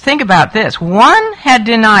 Think about this. One had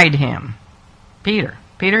denied him. Peter.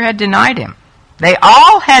 Peter had denied him. They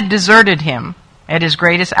all had deserted him at his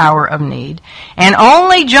greatest hour of need. And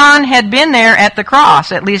only John had been there at the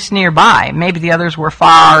cross, at least nearby. Maybe the others were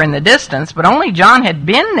far in the distance, but only John had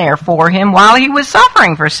been there for him while he was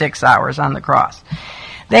suffering for 6 hours on the cross.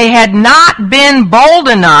 They had not been bold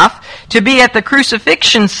enough to be at the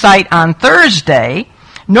crucifixion site on Thursday,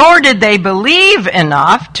 nor did they believe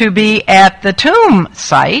enough to be at the tomb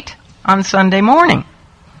site on Sunday morning.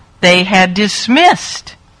 They had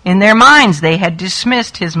dismissed, in their minds, they had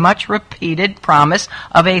dismissed his much repeated promise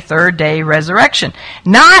of a third-day resurrection,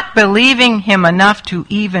 not believing him enough to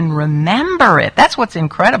even remember it. That's what's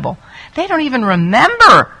incredible. They don't even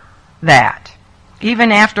remember that,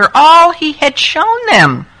 even after all he had shown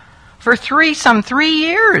them for some 3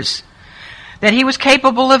 years that he was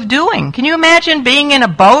capable of doing. Can you imagine being in a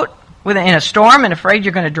boat in a storm and afraid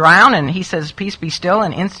you're going to drown, and he says, peace be still,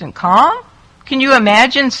 and instant calm? Can you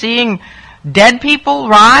imagine seeing dead people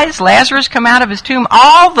rise, Lazarus come out of his tomb,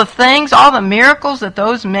 all the things, all the miracles that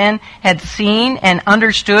those men had seen and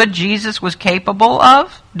understood Jesus was capable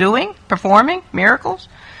of doing, performing miracles?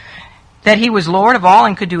 That he was Lord of all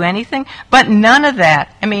and could do anything? But none of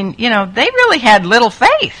that. I mean, they really had little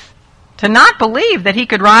faith to not believe that he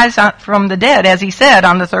could rise from the dead, as he said,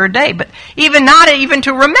 on the third day. But not even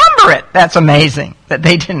to remember it. That's amazing that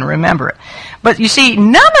they didn't remember it. But you see,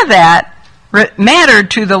 none of that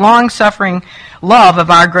mattered to the long-suffering love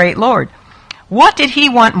of our great Lord. What did he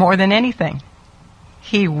want more than anything?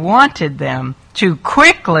 He wanted them to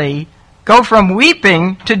quickly go from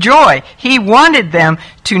weeping to joy. He wanted them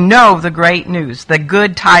to know the great news, the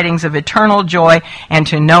good tidings of eternal joy, and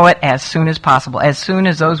to know it as soon as possible, as soon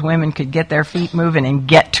as those women could get their feet moving and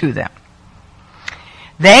get to them.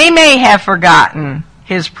 They may have forgotten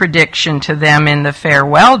his prediction to them in the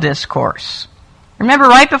farewell discourse. Remember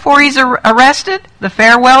right before he's arrested, the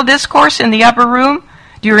farewell discourse in the upper room?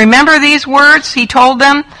 Do you remember these words he told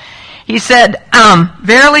them? He said,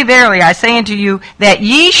 Verily, verily, I say unto you, that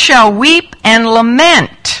ye shall weep and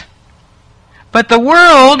lament, but the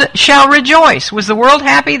world shall rejoice. Was the world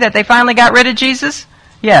happy that they finally got rid of Jesus?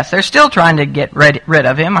 Yes, they're still trying to get rid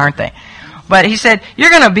of him, aren't they? But he said, you're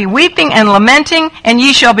going to be weeping and lamenting, and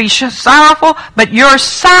ye shall be sorrowful, but your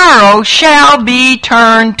sorrow shall be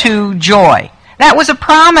turned to joy. That was a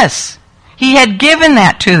promise. He had given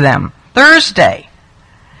that to them Thursday.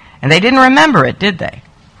 And they didn't remember it, did they?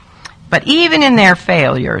 But even in their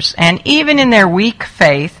failures and even in their weak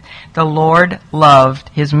faith, the Lord loved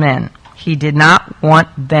his men. He did not want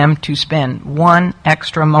them to spend one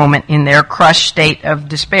extra moment in their crushed state of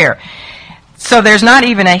despair. So there's not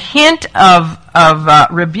even a hint of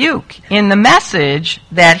rebuke in the message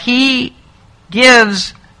that he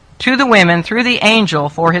gives to the women through the angel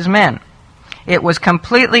for his men. It was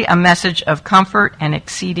completely a message of comfort and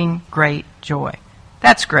exceeding great joy.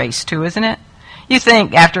 That's grace too, isn't it? You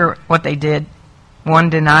think after what they did, one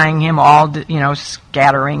denying him, all,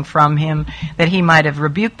 scattering from him, that he might have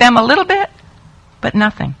rebuked them a little bit? But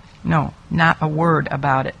nothing. No, not a word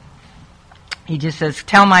about it. He just says,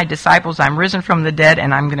 tell my disciples I'm risen from the dead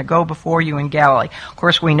and I'm going to go before you in Galilee. Of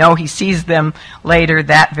course, we know he sees them later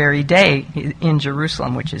that very day in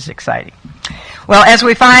Jerusalem, which is exciting. Well, as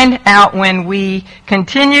we find out when we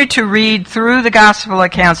continue to read through the gospel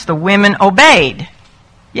accounts, the women obeyed.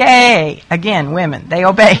 Yay! Again, women. They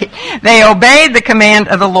obeyed. They obeyed the command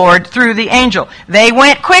of the Lord through the angel. They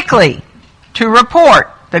went quickly to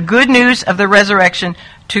report the good news of the resurrection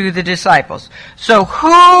to the disciples. So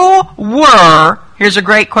here's a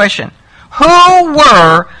great question, who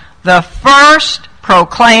were the first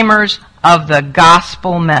proclaimers of the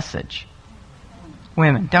gospel message?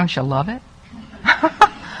 Women. Don't you love it?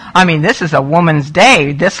 I mean, this is a woman's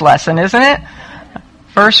day, this lesson, isn't it?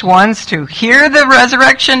 First ones to hear the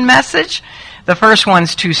resurrection message, the first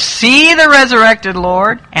ones to see the resurrected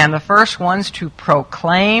Lord, and the first ones to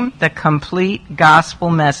proclaim the complete gospel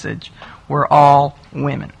message were all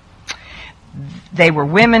women. They were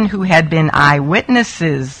women who had been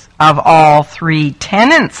eyewitnesses of all three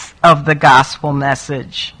tenets of the gospel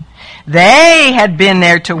message. They had been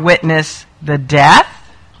there to witness the death,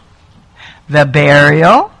 the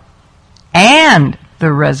burial, and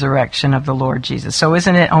the resurrection of the Lord Jesus. So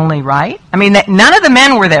isn't it only right? I mean, none of the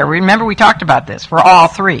men were there. Remember, we talked about this for all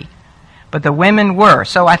three. But the women were.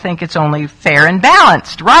 So I think it's only fair and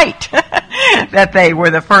balanced, right, that they were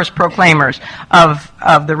the first proclaimers of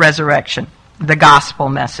the resurrection, the gospel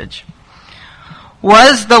message.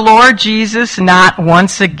 Was the Lord Jesus not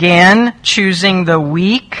once again choosing the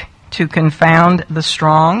weak to confound the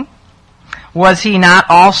strong? Was he not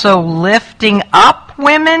also lifting up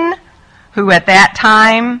women who at that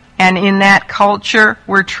time and in that culture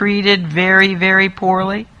were treated very, very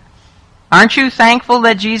poorly? Aren't you thankful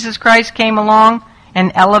that Jesus Christ came along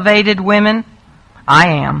and elevated women? I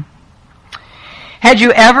am. Had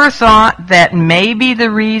you ever thought that maybe the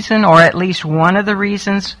reason, or at least one of the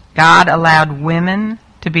reasons, God allowed women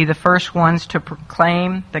to be the first ones to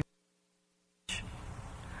proclaim the gospel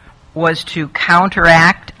was to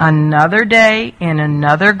counteract another day in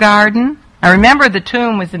another garden? Now remember, the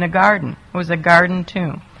tomb was in a garden. It was a garden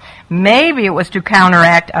tomb. Maybe it was to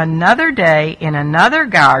counteract another day in another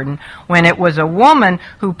garden when it was a woman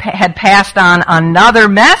who had passed on another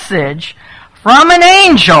message from an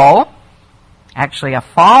angel, actually a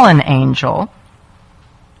fallen angel,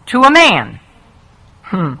 to a man.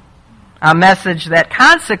 A message that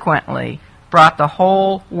consequently brought the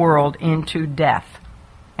whole world into death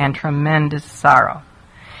and tremendous sorrow.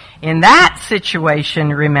 In that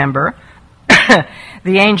situation, remember,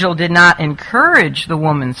 the angel did not encourage the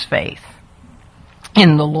woman's faith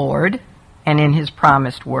in the Lord and in his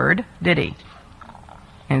promised word, did he?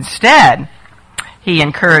 Instead, he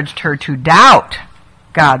encouraged her to doubt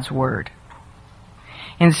God's word.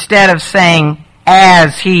 Instead of saying,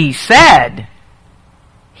 as he said,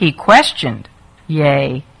 he questioned,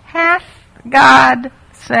 yea, hath God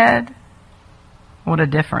said? What a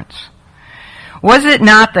difference. Was it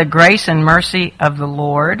not the grace and mercy of the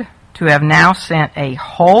Lord to have now sent a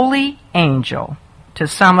holy angel to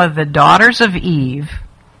some of the daughters of Eve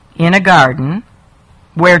in a garden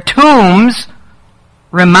where tombs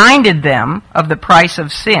reminded them of the price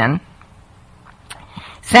of sin,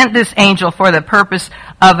 sent this angel for the purpose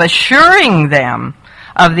of assuring them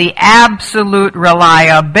of the absolute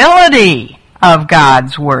reliability of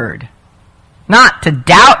God's word. Not to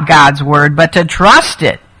doubt God's word, but to trust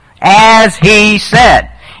it, as he said.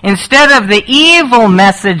 Instead of the evil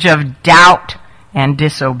message of doubt and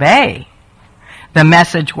disobey, the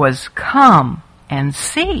message was come and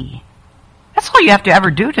see. That's all you have to ever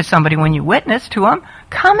do to somebody when you witness to them.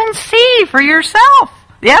 Come and see for yourself.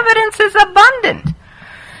 The evidence is abundant.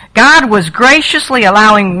 God was graciously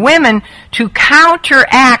allowing women to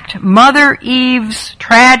counteract Mother Eve's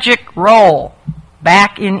tragic role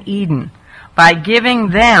back in Eden by giving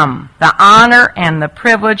them the honor and the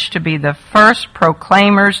privilege to be the first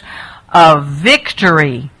proclaimers of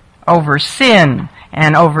victory over sin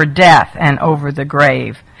and over death and over the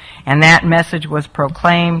grave. And that message was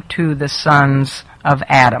proclaimed to the sons of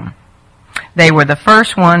Adam. They were the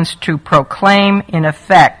first ones to proclaim, in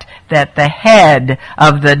effect, that the head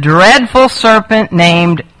of the dreadful serpent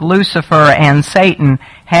named Lucifer and Satan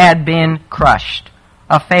had been crushed,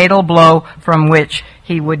 a fatal blow from which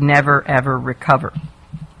he would never, ever recover.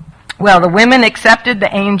 Well, the women accepted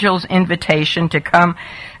the angel's invitation to come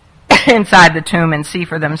inside the tomb and see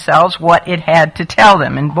for themselves what it had to tell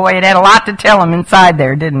them. And boy, it had a lot to tell them inside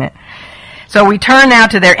there, didn't it? So we turn now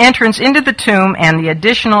to their entrance into the tomb and the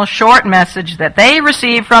additional short message that they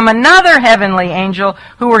received from another heavenly angel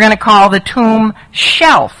who we're going to call the tomb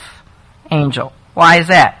shelf angel. Why is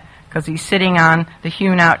that? Because he's sitting on the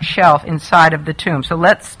hewn-out shelf inside of the tomb. So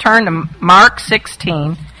let's turn to Mark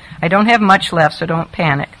 16. I don't have much left, so don't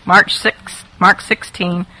panic. Mark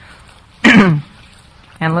 16, and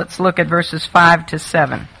let's look at verses 5 to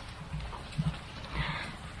 7.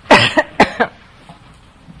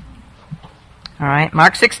 All right,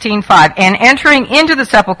 Mark 16:5. And entering into the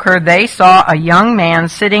sepulchre, they saw a young man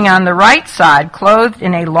sitting on the right side, clothed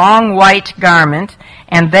in a long white garment,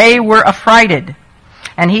 and they were affrighted.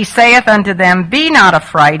 And he saith unto them, Be not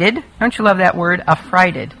affrighted. Don't you love that word,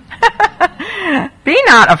 affrighted? Be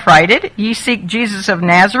not affrighted. Ye seek Jesus of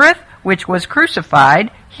Nazareth, which was crucified.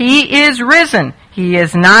 He is risen. He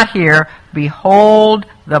is not here. Behold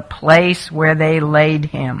the place where they laid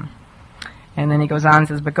him. And then he goes on and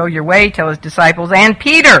says, But go your way, tell his disciples, and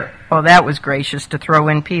Peter. Oh, that was gracious to throw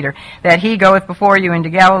in Peter. That he goeth before you into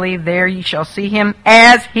Galilee, there ye shall see him,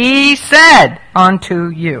 as he said unto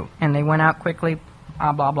you. And they went out quickly,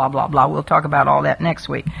 blah, blah, blah, blah. We'll talk about all that next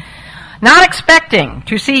week. Not expecting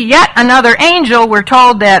to see yet another angel, we're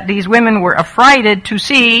told that these women were affrighted to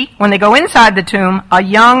see, when they go inside the tomb, a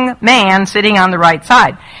young man sitting on the right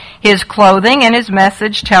side. His clothing and his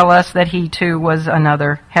message tell us that he too was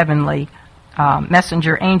another heavenly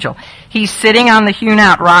messenger angel. He's sitting on the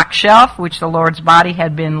hewn-out rock shelf, which the Lord's body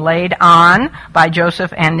had been laid on by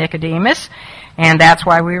Joseph and Nicodemus, and that's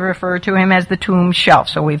why we refer to him as the tomb shelf.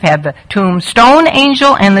 So we've had the tombstone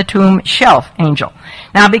angel and the tomb shelf angel.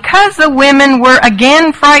 Now, because the women were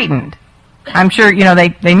again frightened, I'm sure,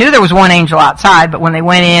 they knew there was one angel outside, but when they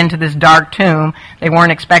went into this dark tomb, they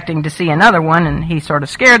weren't expecting to see another one, and he sort of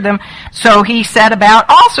scared them. So he set about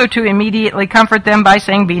also to immediately comfort them by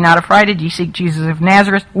saying, "Be not affrighted, ye seek Jesus of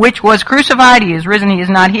Nazareth, which was crucified. He is risen, he is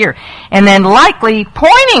not here." And then likely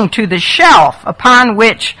pointing to the shelf upon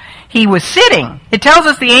which he was sitting. It tells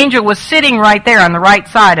us the angel was sitting right there on the right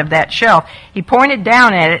side of that shelf. He pointed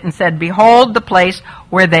down at it and said, "Behold the place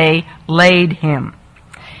where they laid him."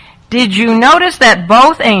 Did you notice that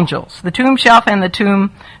both angels, the tomb shelf and the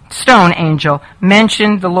tombstone angel,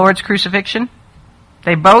 mentioned the Lord's crucifixion?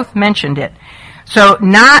 They both mentioned it. So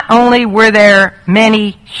not only were there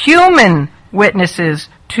many human witnesses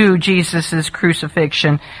to Jesus'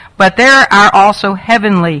 crucifixion, but there are also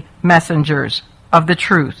heavenly messengers of the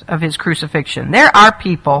truth of his crucifixion. There are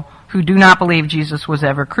people who do not believe Jesus was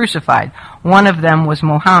ever crucified. One of them was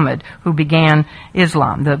Muhammad, who began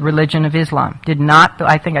Islam, the religion of Islam.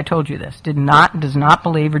 I think I told you this, does not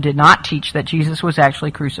believe or did not teach that Jesus was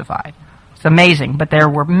actually crucified. It's amazing, but there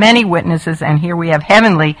were many witnesses, and here we have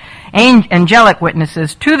heavenly, angelic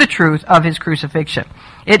witnesses to the truth of his crucifixion.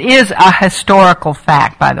 It is a historical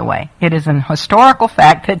fact, by the way. It is an historical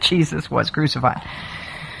fact that Jesus was crucified.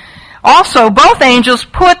 Also, both angels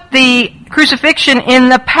put the crucifixion in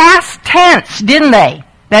the past tense, didn't they?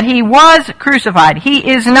 That he was crucified. He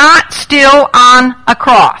is not still on a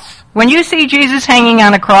cross. When you see Jesus hanging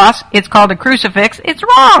on a cross, it's called a crucifix. It's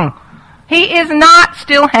wrong. He is not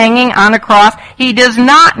still hanging on a cross. He does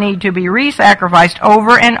not need to be re-sacrificed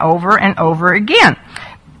over and over and over again,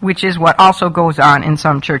 which is what also goes on in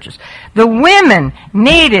some churches. The women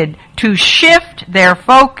needed to shift their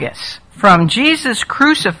focus from Jesus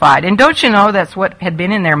crucified. And don't you know that's what had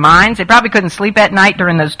been in their minds? They probably couldn't sleep at night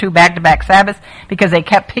during those 2 back-to-back Sabbaths because they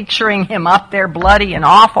kept picturing him up there bloody and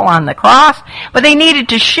awful on the cross. But they needed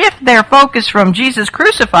to shift their focus from Jesus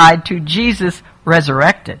crucified to Jesus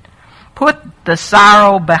resurrected. Put the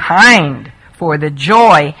sorrow behind, for the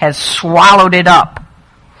joy has swallowed it up.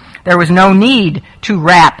 There was no need to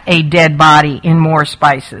wrap a dead body in more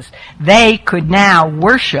spices. They could now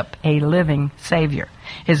worship a living Savior.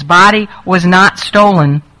 His body was not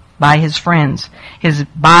stolen by his friends. His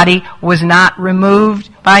body was not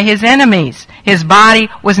removed by his enemies. His body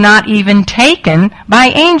was not even taken by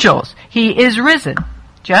angels. He is risen,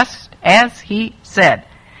 just as he said.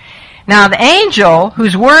 Now, the angel,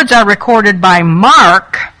 whose words are recorded by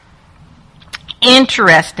Mark,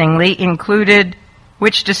 interestingly included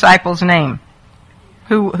which disciple's name?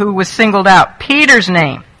 Who was singled out? Peter's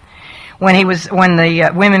name. When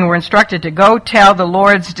the women were instructed to go tell the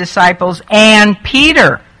Lord's disciples and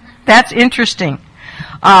Peter. That's interesting.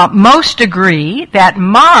 Most agree that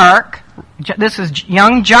Mark, this is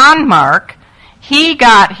young John Mark, he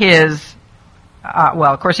got his,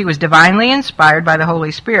 of course he was divinely inspired by the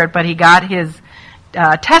Holy Spirit, but he got his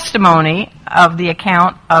testimony of the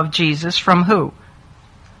account of Jesus from who?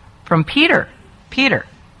 From Peter.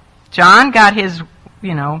 John got his,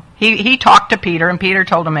 he talked to Peter, and Peter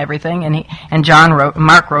told him everything, and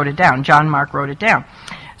Mark wrote it down. John Mark wrote it down.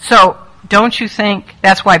 So, don't you think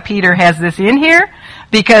that's why Peter has this in here?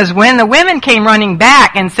 Because when the women came running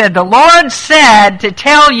back and said, "The Lord said to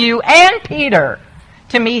tell you and Peter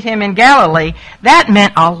to meet him in Galilee," that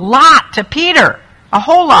meant a lot to Peter. A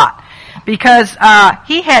whole lot. Because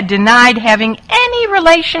he had denied having any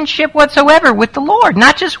relationship whatsoever with the Lord.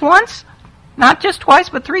 Not just once, not just twice,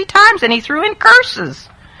 but 3 times, and he threw in curses.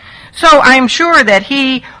 So I'm sure that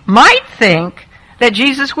he might think that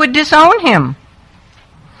Jesus would disown him.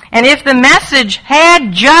 And if the message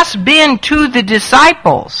had just been to the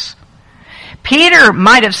disciples, Peter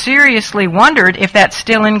might have seriously wondered if that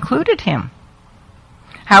still included him.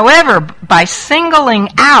 However, by singling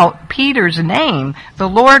out Peter's name, the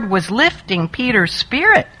Lord was lifting Peter's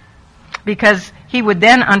spirit, because he would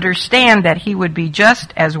then understand that he would be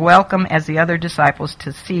just as welcome as the other disciples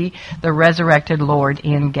to see the resurrected Lord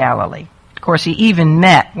in Galilee. Of course, he even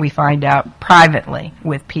met, we find out, privately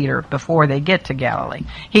with Peter before they get to Galilee.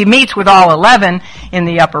 He meets with all 11 in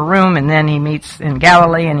the upper room, and then he meets in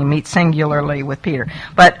Galilee, and he meets singularly with Peter.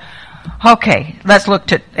 But Okay, let's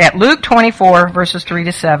look at Luke 24, verses 3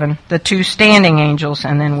 to 7, the two standing angels,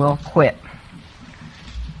 and then we'll quit.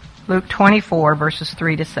 Luke 24, verses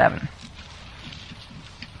 3 to 7.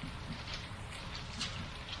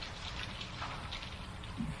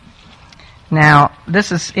 Now,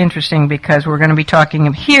 this is interesting because we're going to be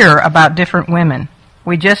talking here about different women.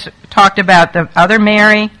 We just talked about the other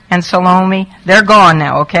Mary and Salome. They're gone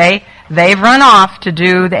now, okay? They've run off to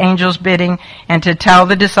do the angel's bidding and to tell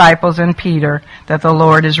the disciples and Peter that the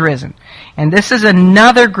Lord is risen. And this is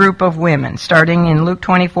another group of women. Starting in Luke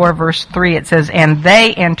 24, verse 3, it says, and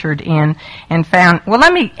they entered in and found... Well,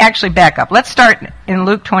 let me actually back up. Let's start in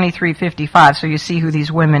Luke 23:55 so you see who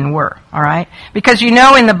these women were, all right? Because you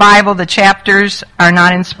know in the Bible the chapters are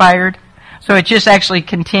not inspired, so it just actually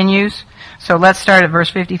continues. So let's start at verse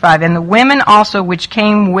 55. And the women also which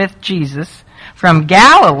came with Jesus from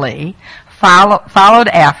Galilee followed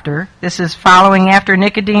after. This is following after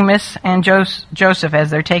Nicodemus and Joseph as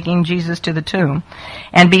they're taking Jesus to the tomb,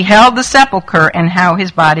 and beheld the sepulchre and how his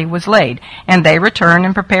body was laid. And they returned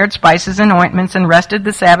and prepared spices and ointments and rested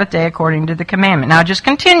the Sabbath day according to the commandment. Now it just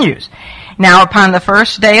continues. Now upon the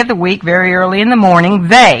first day of the week, very early in the morning,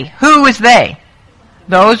 they, who is they?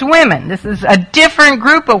 Those women. This is a different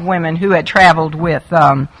group of women who had traveled with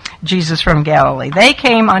Jesus from Galilee. They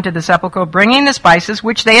came unto the sepulchre bringing the spices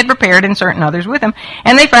which they had prepared and certain others with them.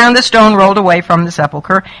 And they found the stone rolled away from the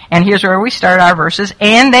sepulchre. And here's where we start our verses.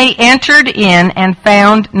 And they entered in and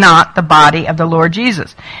found not the body of the Lord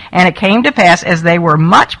Jesus. And it came to pass as they were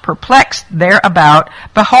much perplexed thereabout,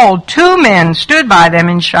 behold, two men stood by them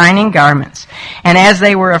in shining garments. And as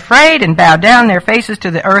they were afraid and bowed down their faces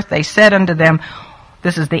to the earth, they said unto them,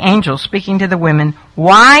 this is the angel speaking to the women,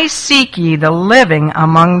 why seek ye the living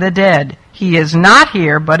among the dead? He is not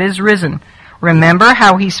here, but is risen. Remember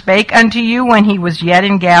how he spake unto you when he was yet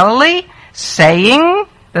in Galilee, saying,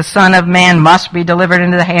 the Son of Man must be delivered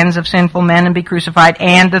into the hands of sinful men and be crucified,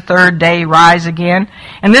 and the third day rise again.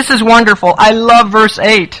 And this is wonderful. I love verse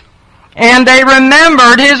 8. And they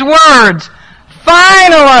remembered his words.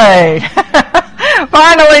 Finally!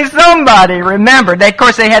 Finally somebody remembered. Of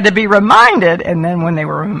course, they had to be reminded, and then when they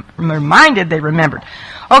were reminded, they remembered.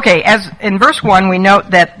 Okay, as in verse 1, we note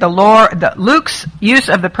that Luke's use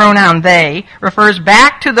of the pronoun they refers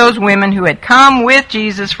back to those women who had come with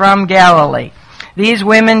Jesus from Galilee. These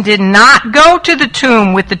women did not go to the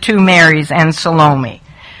tomb with the two Marys and Salome.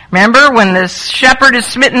 Remember, when the shepherd is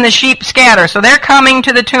smitten, the sheep scatter. So they're coming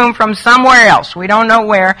to the tomb from somewhere else. We don't know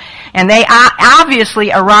where. And they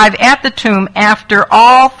obviously arrive at the tomb after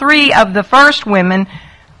all three of the first women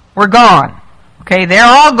were gone. Okay, they're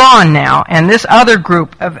all gone now. And this other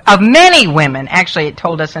group of many women, actually it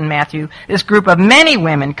told us in Matthew, this group of many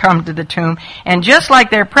women come to the tomb. And just like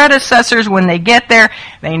their predecessors, when they get there,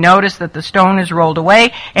 they notice that the stone is rolled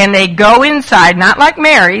away. And they go inside, not like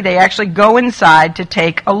Mary, they actually go inside to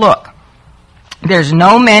take a look. There's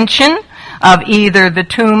no mention of either the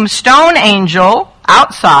tombstone angel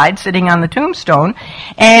outside sitting on the tombstone,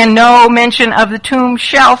 and no mention of the tomb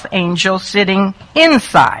shelf angel sitting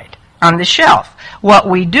inside on the shelf. What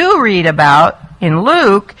we do read about in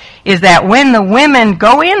Luke is that when the women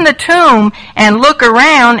go in the tomb and look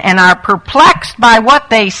around and are perplexed by what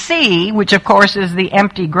they see, which of course is the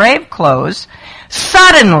empty grave clothes,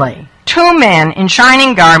 suddenly two men in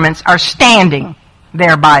shining garments are standing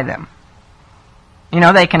there by them. You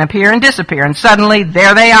know, they can appear and disappear, and suddenly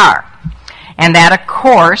there they are. And that, of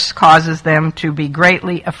course, causes them to be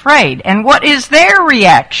greatly afraid. And what is their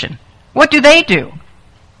reaction? What do?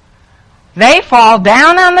 They fall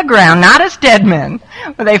down on the ground, not as dead men,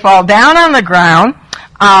 but they fall down on the ground,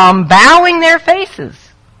 bowing their faces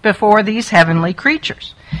before these heavenly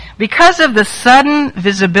creatures. Because of the sudden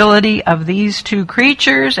visibility of these two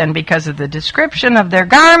creatures and because of the description of their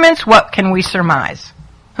garments, what can we surmise?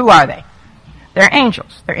 Who are they? They're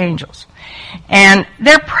angels. They're angels. And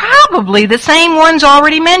they're probably the same ones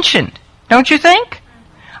already mentioned, don't you think?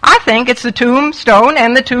 I think it's the tombstone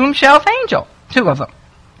and the tomb shelf angel, two of them.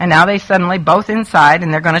 And now they suddenly both inside,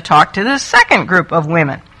 and they're going to talk to the second group of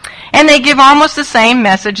women. And they give almost the same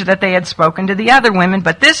message that they had spoken to the other women,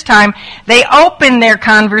 but this time they open their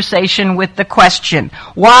conversation with the question,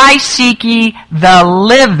 why seek ye the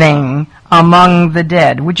living among the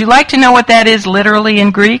dead? Would you like to know what that is literally in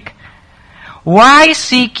Greek? Why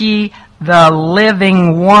seek ye the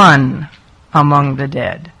living one among the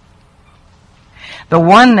dead? The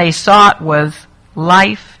one they sought was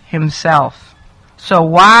life himself. So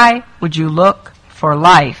why would you look for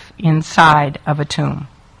life inside of a tomb?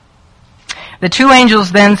 The two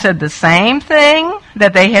angels then said the same thing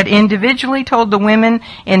that they had individually told the women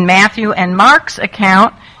in Matthew and Mark's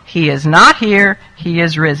account. He is not here. He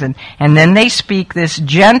is risen. And then they speak this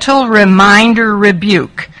gentle reminder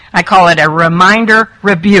rebuke. I call it a reminder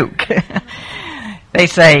rebuke. They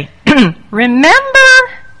say, remember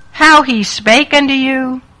how he spake unto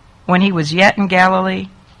you when he was yet in Galilee?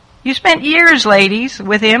 You spent years, ladies,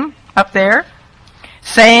 with him up there,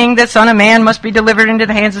 saying that Son of Man must be delivered into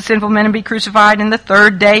the hands of sinful men and be crucified, and the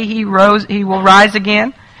third day he will rise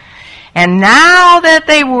again. And now that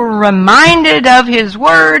they were reminded of his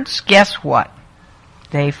words, guess what?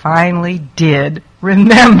 They finally did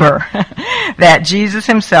remember that Jesus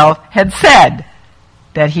himself had said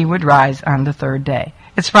that he would rise on the third day.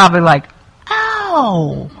 It's probably like,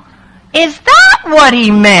 oh, is that what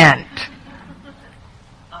he meant?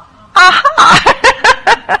 Aha!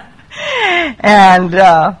 And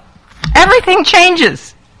everything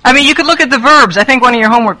changes. I mean, you could look at the verbs. I think one of your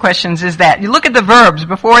homework questions is that. You look at the verbs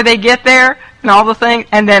before they get there and all the things,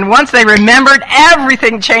 and then once they remembered,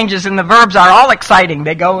 everything changes, and the verbs are all exciting.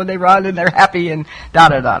 They go and they run and they're happy and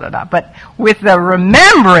da-da-da-da-da. But with the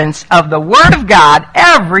remembrance of the Word of God,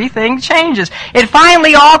 everything changes. It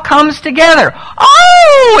finally all comes together.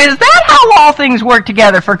 Oh, is that how all things work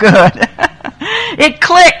together for good? It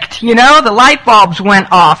clicked, the light bulbs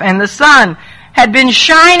went off, and the sun had been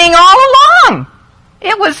shining all along.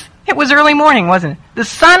 It was early morning, wasn't it? The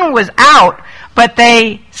sun was out, but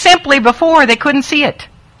they couldn't see it.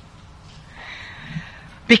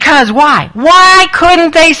 Because why? Why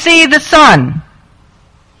couldn't they see the sun?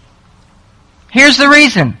 Here's the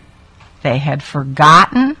reason. They had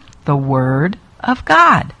forgotten the Word of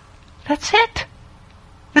God. That's it.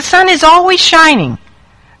 The sun is always shining.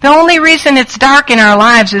 The only reason it's dark in our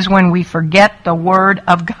lives is when we forget the Word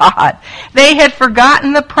of God. They had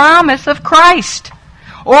forgotten the promise of Christ.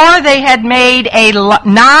 Or they had made a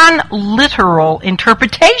non-literal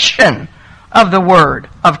interpretation of the Word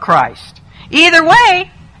of Christ. Either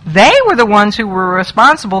way, they were the ones who were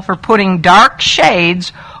responsible for putting dark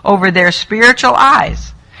shades over their spiritual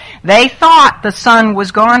eyes. They thought the sun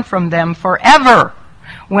was gone from them forever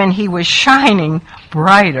when he was shining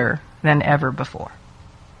brighter than ever before.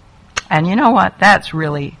 And you know what? That's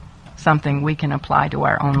really something we can apply to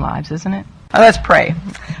our own lives, isn't it? Let's pray.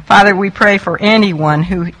 Father, we pray for anyone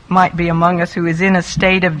who might be among us who is in a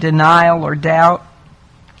state of denial or doubt.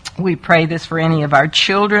 We pray this for any of our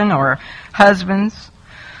children or husbands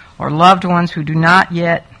or loved ones who do not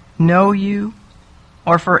yet know you,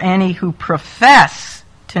 or for any who profess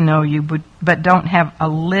to know you but don't have a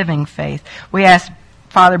living faith. We ask,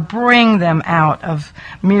 Father, bring them out of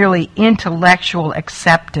merely intellectual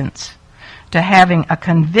acceptance to having a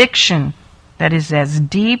conviction that is as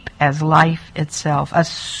deep as life itself, a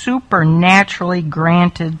supernaturally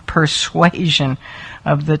granted persuasion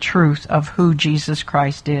of the truth of who Jesus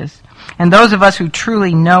Christ is. And those of us who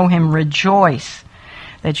truly know him rejoice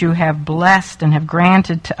that you have blessed and have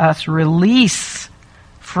granted to us release,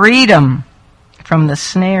 freedom from the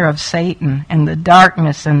snare of Satan and the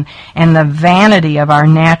darkness and the vanity of our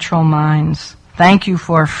natural minds. Thank you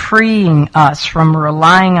for freeing us from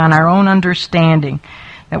relying on our own understanding,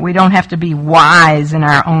 that we don't have to be wise in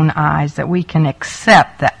our own eyes, that we can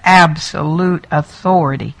accept the absolute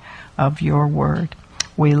authority of your word.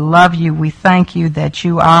 We love you. We thank you that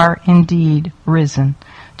you are indeed risen,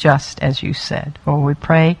 just as you said. For we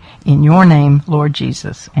pray in your name, Lord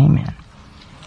Jesus. Amen.